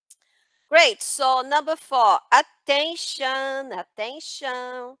 Great. So number 4, attention.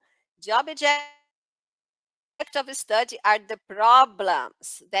 The object of study are the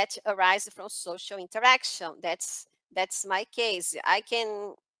problems that arise from social interaction. That's my case. I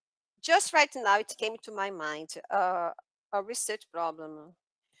can, just right now, it came to my mind, a research problem.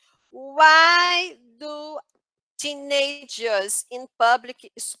 Why do teenagers in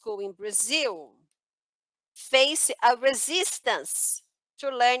public school in Brazil face a resistance to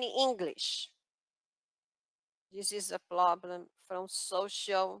learning English? This is a problem from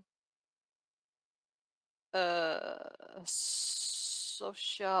social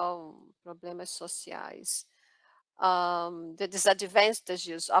problemas sociais. The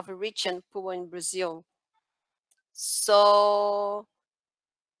disadvantages of rich and poor in Brazil. So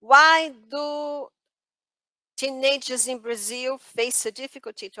why do teenagers in Brazil face a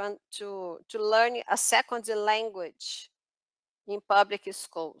difficulty to learn a second language in public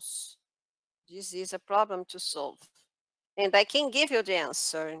schools? This is a problem to solve. And I can give you the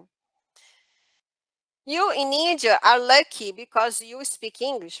answer. You in India are lucky because you speak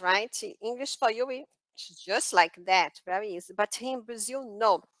English, right? English for you is just like that, very easy. But in Brazil,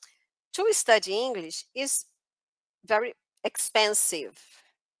 no. To study English is very expensive,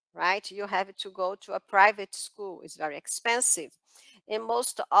 right? You have to go to a private school. It's very expensive. And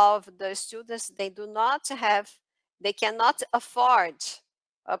most of the students, they cannot afford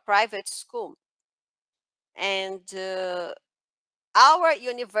a private school. And our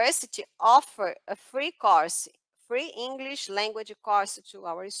university offer a free English language course to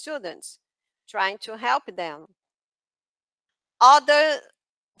our students, trying to help them. Other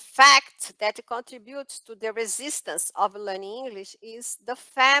fact that contributes to the resistance of learning English is the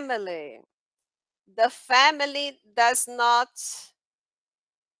family. The family does not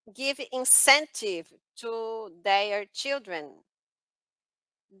give incentive to their children.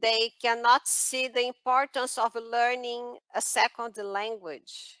 They cannot see the importance of learning a second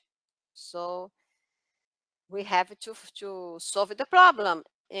language. So we have to solve the problem.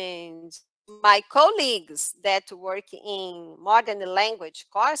 And my colleagues that work in modern language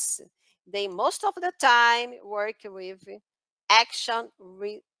course, they most of the time work with action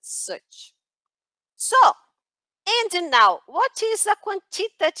research. So, and now, what is a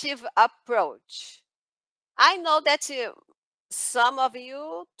quantitative approach? I know that some of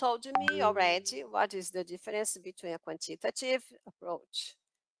you told me already what is the difference between a quantitative approach.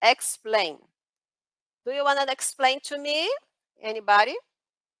 Explain. Do you want to explain to me? Anybody?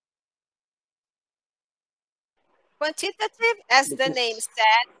 Quantitative, as the name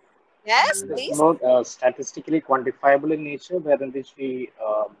said. Yes, please. More statistically quantifiable in nature, wherein which we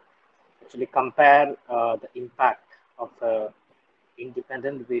actually compare the impact of an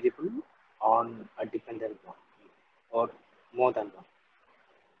independent variable on a dependent one, or more than one.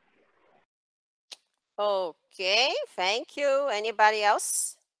 Okay, thank you. Anybody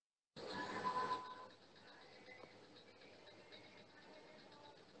else?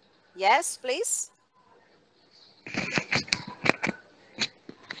 Yes, please.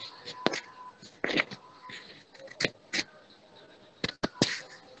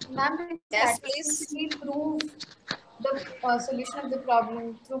 Ma'am, we Yes, please. prove the solution of the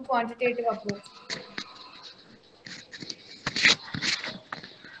problem through quantitative approach.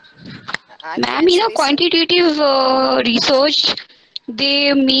 Ma'am, in a quantitative research,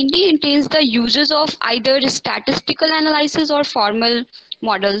 they mainly entails the uses of either statistical analysis or formal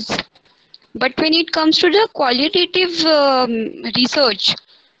models. But when it comes to the qualitative research,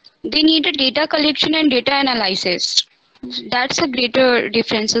 They need a data collection and data analysis. That's a greater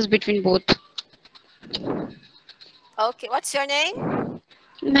differences between both. Okay, what's your name?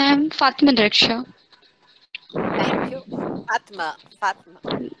 Ma'am, Fatima Draksha. Thank you. Fatma. Fatma.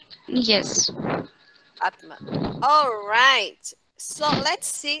 Yes. Fatma. All right. So let's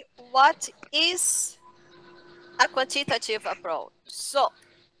see what is a quantitative approach. So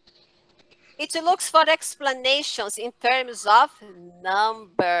it looks for explanations in terms of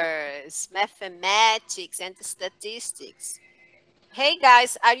numbers, mathematics, and statistics. Hey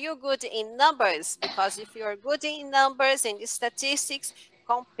guys, are you good in numbers? Because if you're good in numbers and statistics,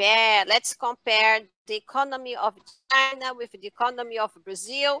 compare. Let's compare the economy of China with the economy of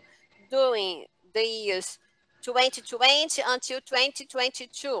Brazil during the years 2020 until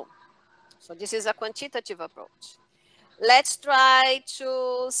 2022. So this is a quantitative approach. Let's try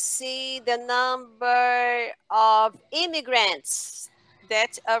to see the number of immigrants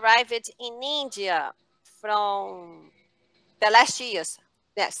that arrived in India from the last years.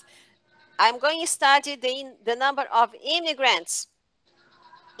 Yes, I'm going to study the number of immigrants,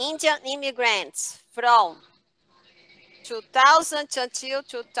 Indian immigrants from 2000 until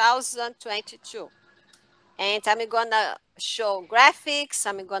 2022. And I'm gonna show graphics,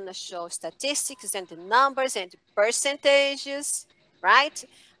 I'm gonna show statistics and the numbers and percentages, right?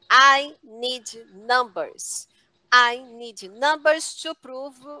 I need numbers. I need numbers to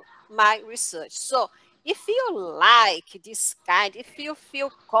prove my research. So if you like this kind, if you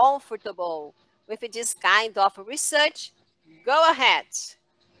feel comfortable with this kind of research, go ahead.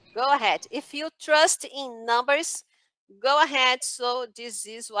 Go ahead. If you trust in numbers, go ahead. So this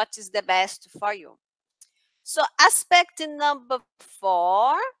is what is the best for you. So aspect number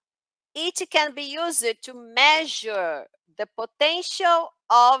 4, it can be used to measure the potential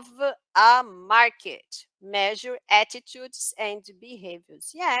of a market, measure attitudes and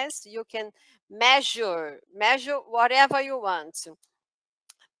behaviors. Yes, you can measure whatever you want.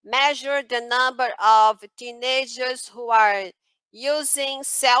 Measure the number of teenagers who are using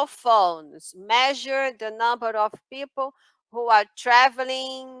cell phones. Measure the number of people who are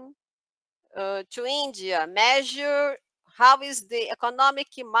traveling to India. Measure how is the economic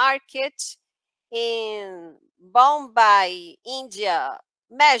market in Bombay, India.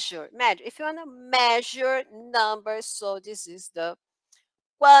 Measure. If you want to measure numbers, so this is the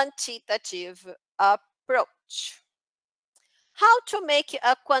quantitative approach. How to make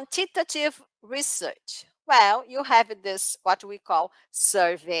a quantitative research? Well, you have this, what we call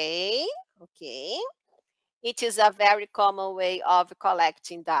survey, okay? It is a very common way of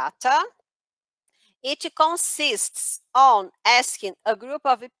collecting data. It consists on asking a group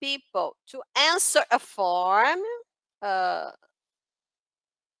of people to answer a form.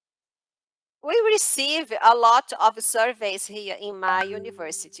 We receive a lot of surveys here in my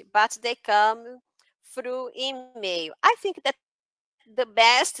university, but they come through email. I think that the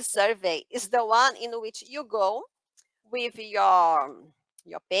best survey is the one in which you go with your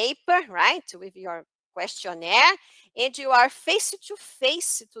paper, right? With your questionnaire, and you are face to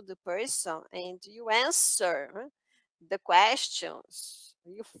face to the person and you answer the questions.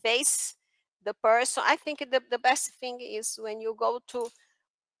 You face the person. I think the best thing is when you go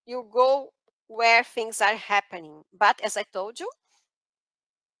where things are happening. But as I told you,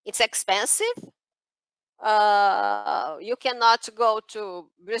 it's expensive. You cannot go to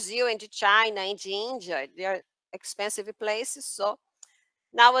Brazil and China and India. They are expensive places. So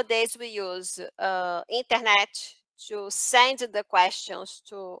nowadays we use internet to send the questions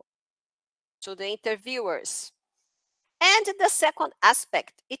to the interviewers. And the second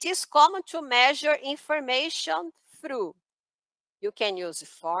aspect, it is common to measure information through. You can use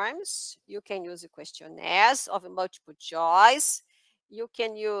forms, you can use questionnaires of multiple choice, you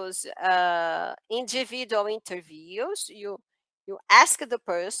can use individual interviews. You ask the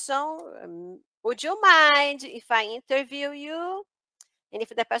person, would you mind if I interview you? And if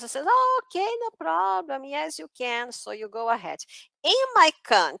the person says, oh, okay, no problem, yes, you can, so you go ahead. In my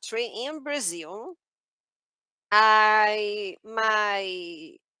country, in Brazil, my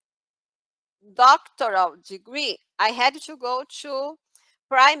doctoral degree, I had to go to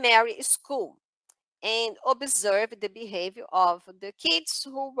primary school and observe the behavior of the kids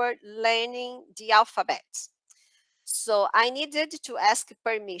who were learning the alphabet. So I needed to ask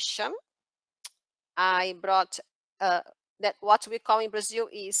permission. I brought that what we call in Brazil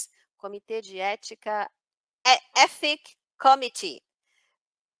is Comitê de Ética, Ethic Committee.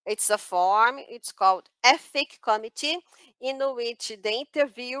 It's a form, it's called Ethic Committee, in which the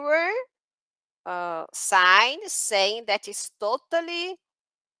interviewer signed saying that it's totally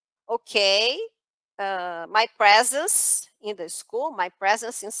okay my presence in the school, my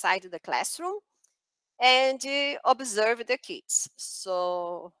presence inside the classroom, and observe the kids.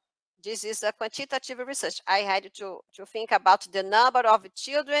 So this is a quantitative research. I had to think about the number of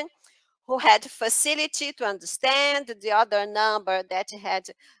children who had facility to understand, the other number that had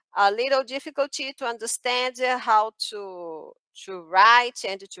a little difficulty to understand how to write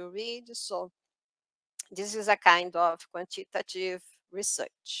and to read. So this is a kind of quantitative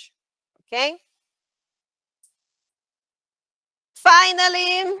research, okay?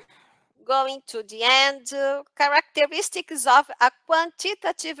 Finally, going to the end, characteristics of a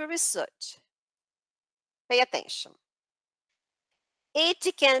quantitative research. Pay attention.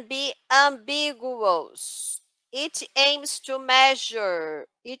 It can be ambiguous. It aims to measure.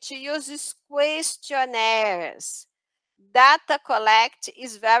 It uses questionnaires. Data collect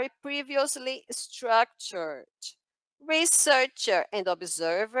is very previously structured. Researcher and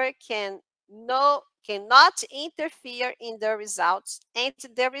observer cannot interfere in the results, and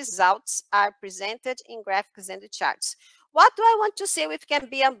the results are presented in graphics and charts. What do I want to say with can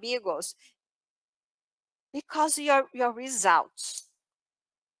be ambiguous? Because your results,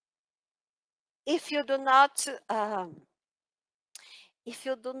 if you do not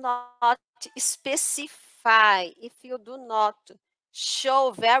specify, if you do not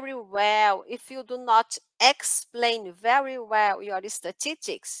show very well, if you do not explain very well your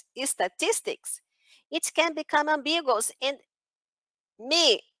statistics, it can become ambiguous. And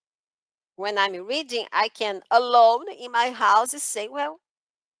me, when I'm reading, I can alone in my house say, well,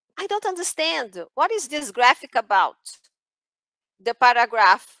 I don't understand. What is this graphic about? The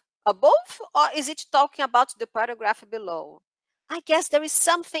paragraph above, or is it talking about the paragraph below? I guess there is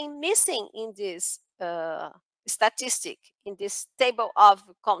something missing in this statistic, in this table of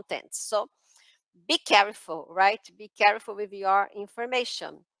contents. So be careful, right? Be careful with your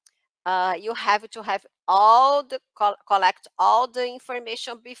information. You have to have collect all the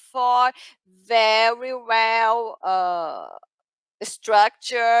information before, very well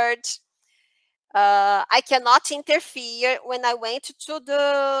structured. I cannot interfere. When I went to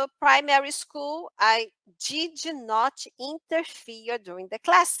the primary school, I did not interfere during the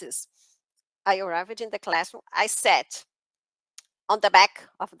classes. I arrived in the classroom. I sat on the back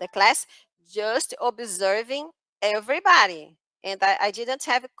of the class, just observing everybody. And I didn't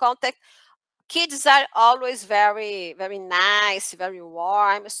have contact. Kids are always very, very nice, very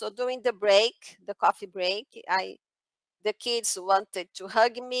warm. So during the break, the coffee break, the kids wanted to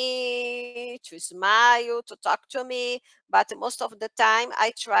hug me, to smile, to talk to me, but most of the time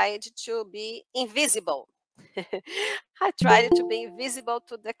I tried to be invisible. I tried to be invisible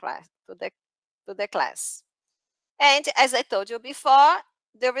to the class. And as I told you before,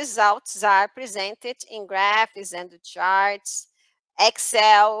 the results are presented in graphs and charts,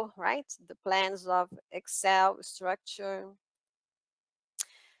 Excel, right? The plans of Excel structure.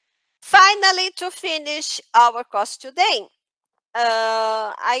 Finally, to finish our course today,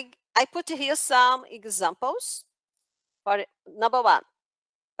 I put here some examples. For number one,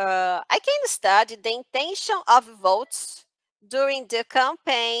 I can study the intention of votes during the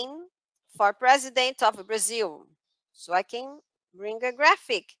campaign for president of Brazil. So I can bring a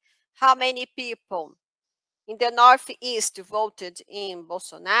graphic. How many people in the Northeast voted in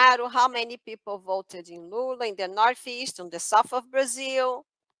Bolsonaro? How many people voted in Lula in the Northeast, in the south of Brazil?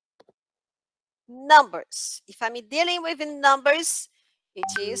 Numbers. If I'm dealing with numbers,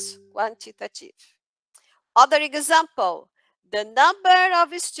 it is quantitative. Other example, the number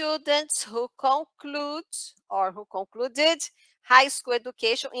of students who concluded high school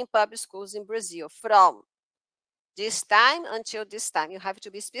education in public schools in Brazil from this time until this time. You have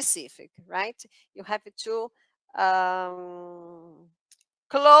to be specific, right? You have to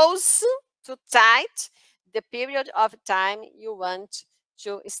close to tight the period of time you want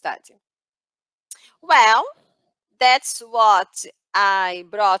to study. Well, that's what I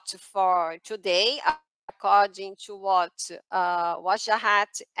brought for today, according to what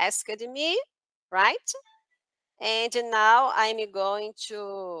Wajahat asked me, right? And now I'm going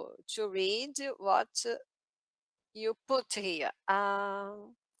to read what you put here.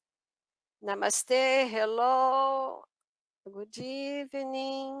 Namaste, hello, good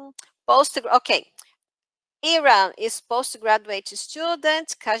evening. Okay. Iran is postgraduate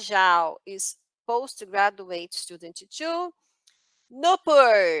student. Kajal is postgraduate student too.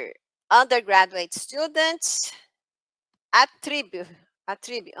 Nupur, undergraduate student. Atribu,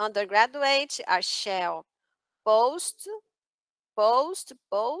 undergraduate. Arshel, post,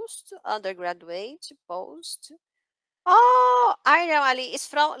 undergraduate, post. Oh, Iram Ali is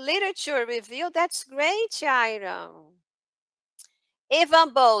from Literature Review. That's great, Iram.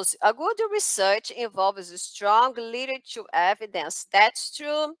 Evan Bowles, a good research involves strong literature evidence. That's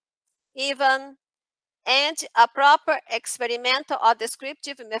true, Evan. And a proper experimental or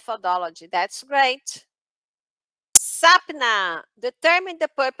descriptive methodology. That's great. Sapna, determine the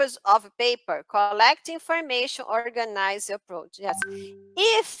purpose of paper, collect information, organize your approach. Yes.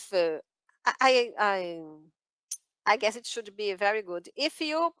 If I guess it should be very good. If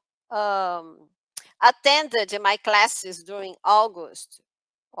you attended my classes during August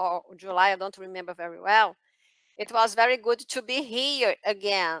or July, I don't remember very well, it was very good to be here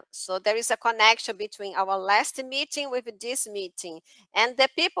again. So there is a connection between our last meeting with this meeting. And the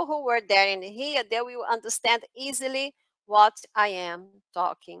people who were there and here, they will understand easily what I am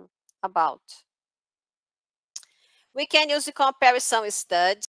talking about. We can use comparison studies.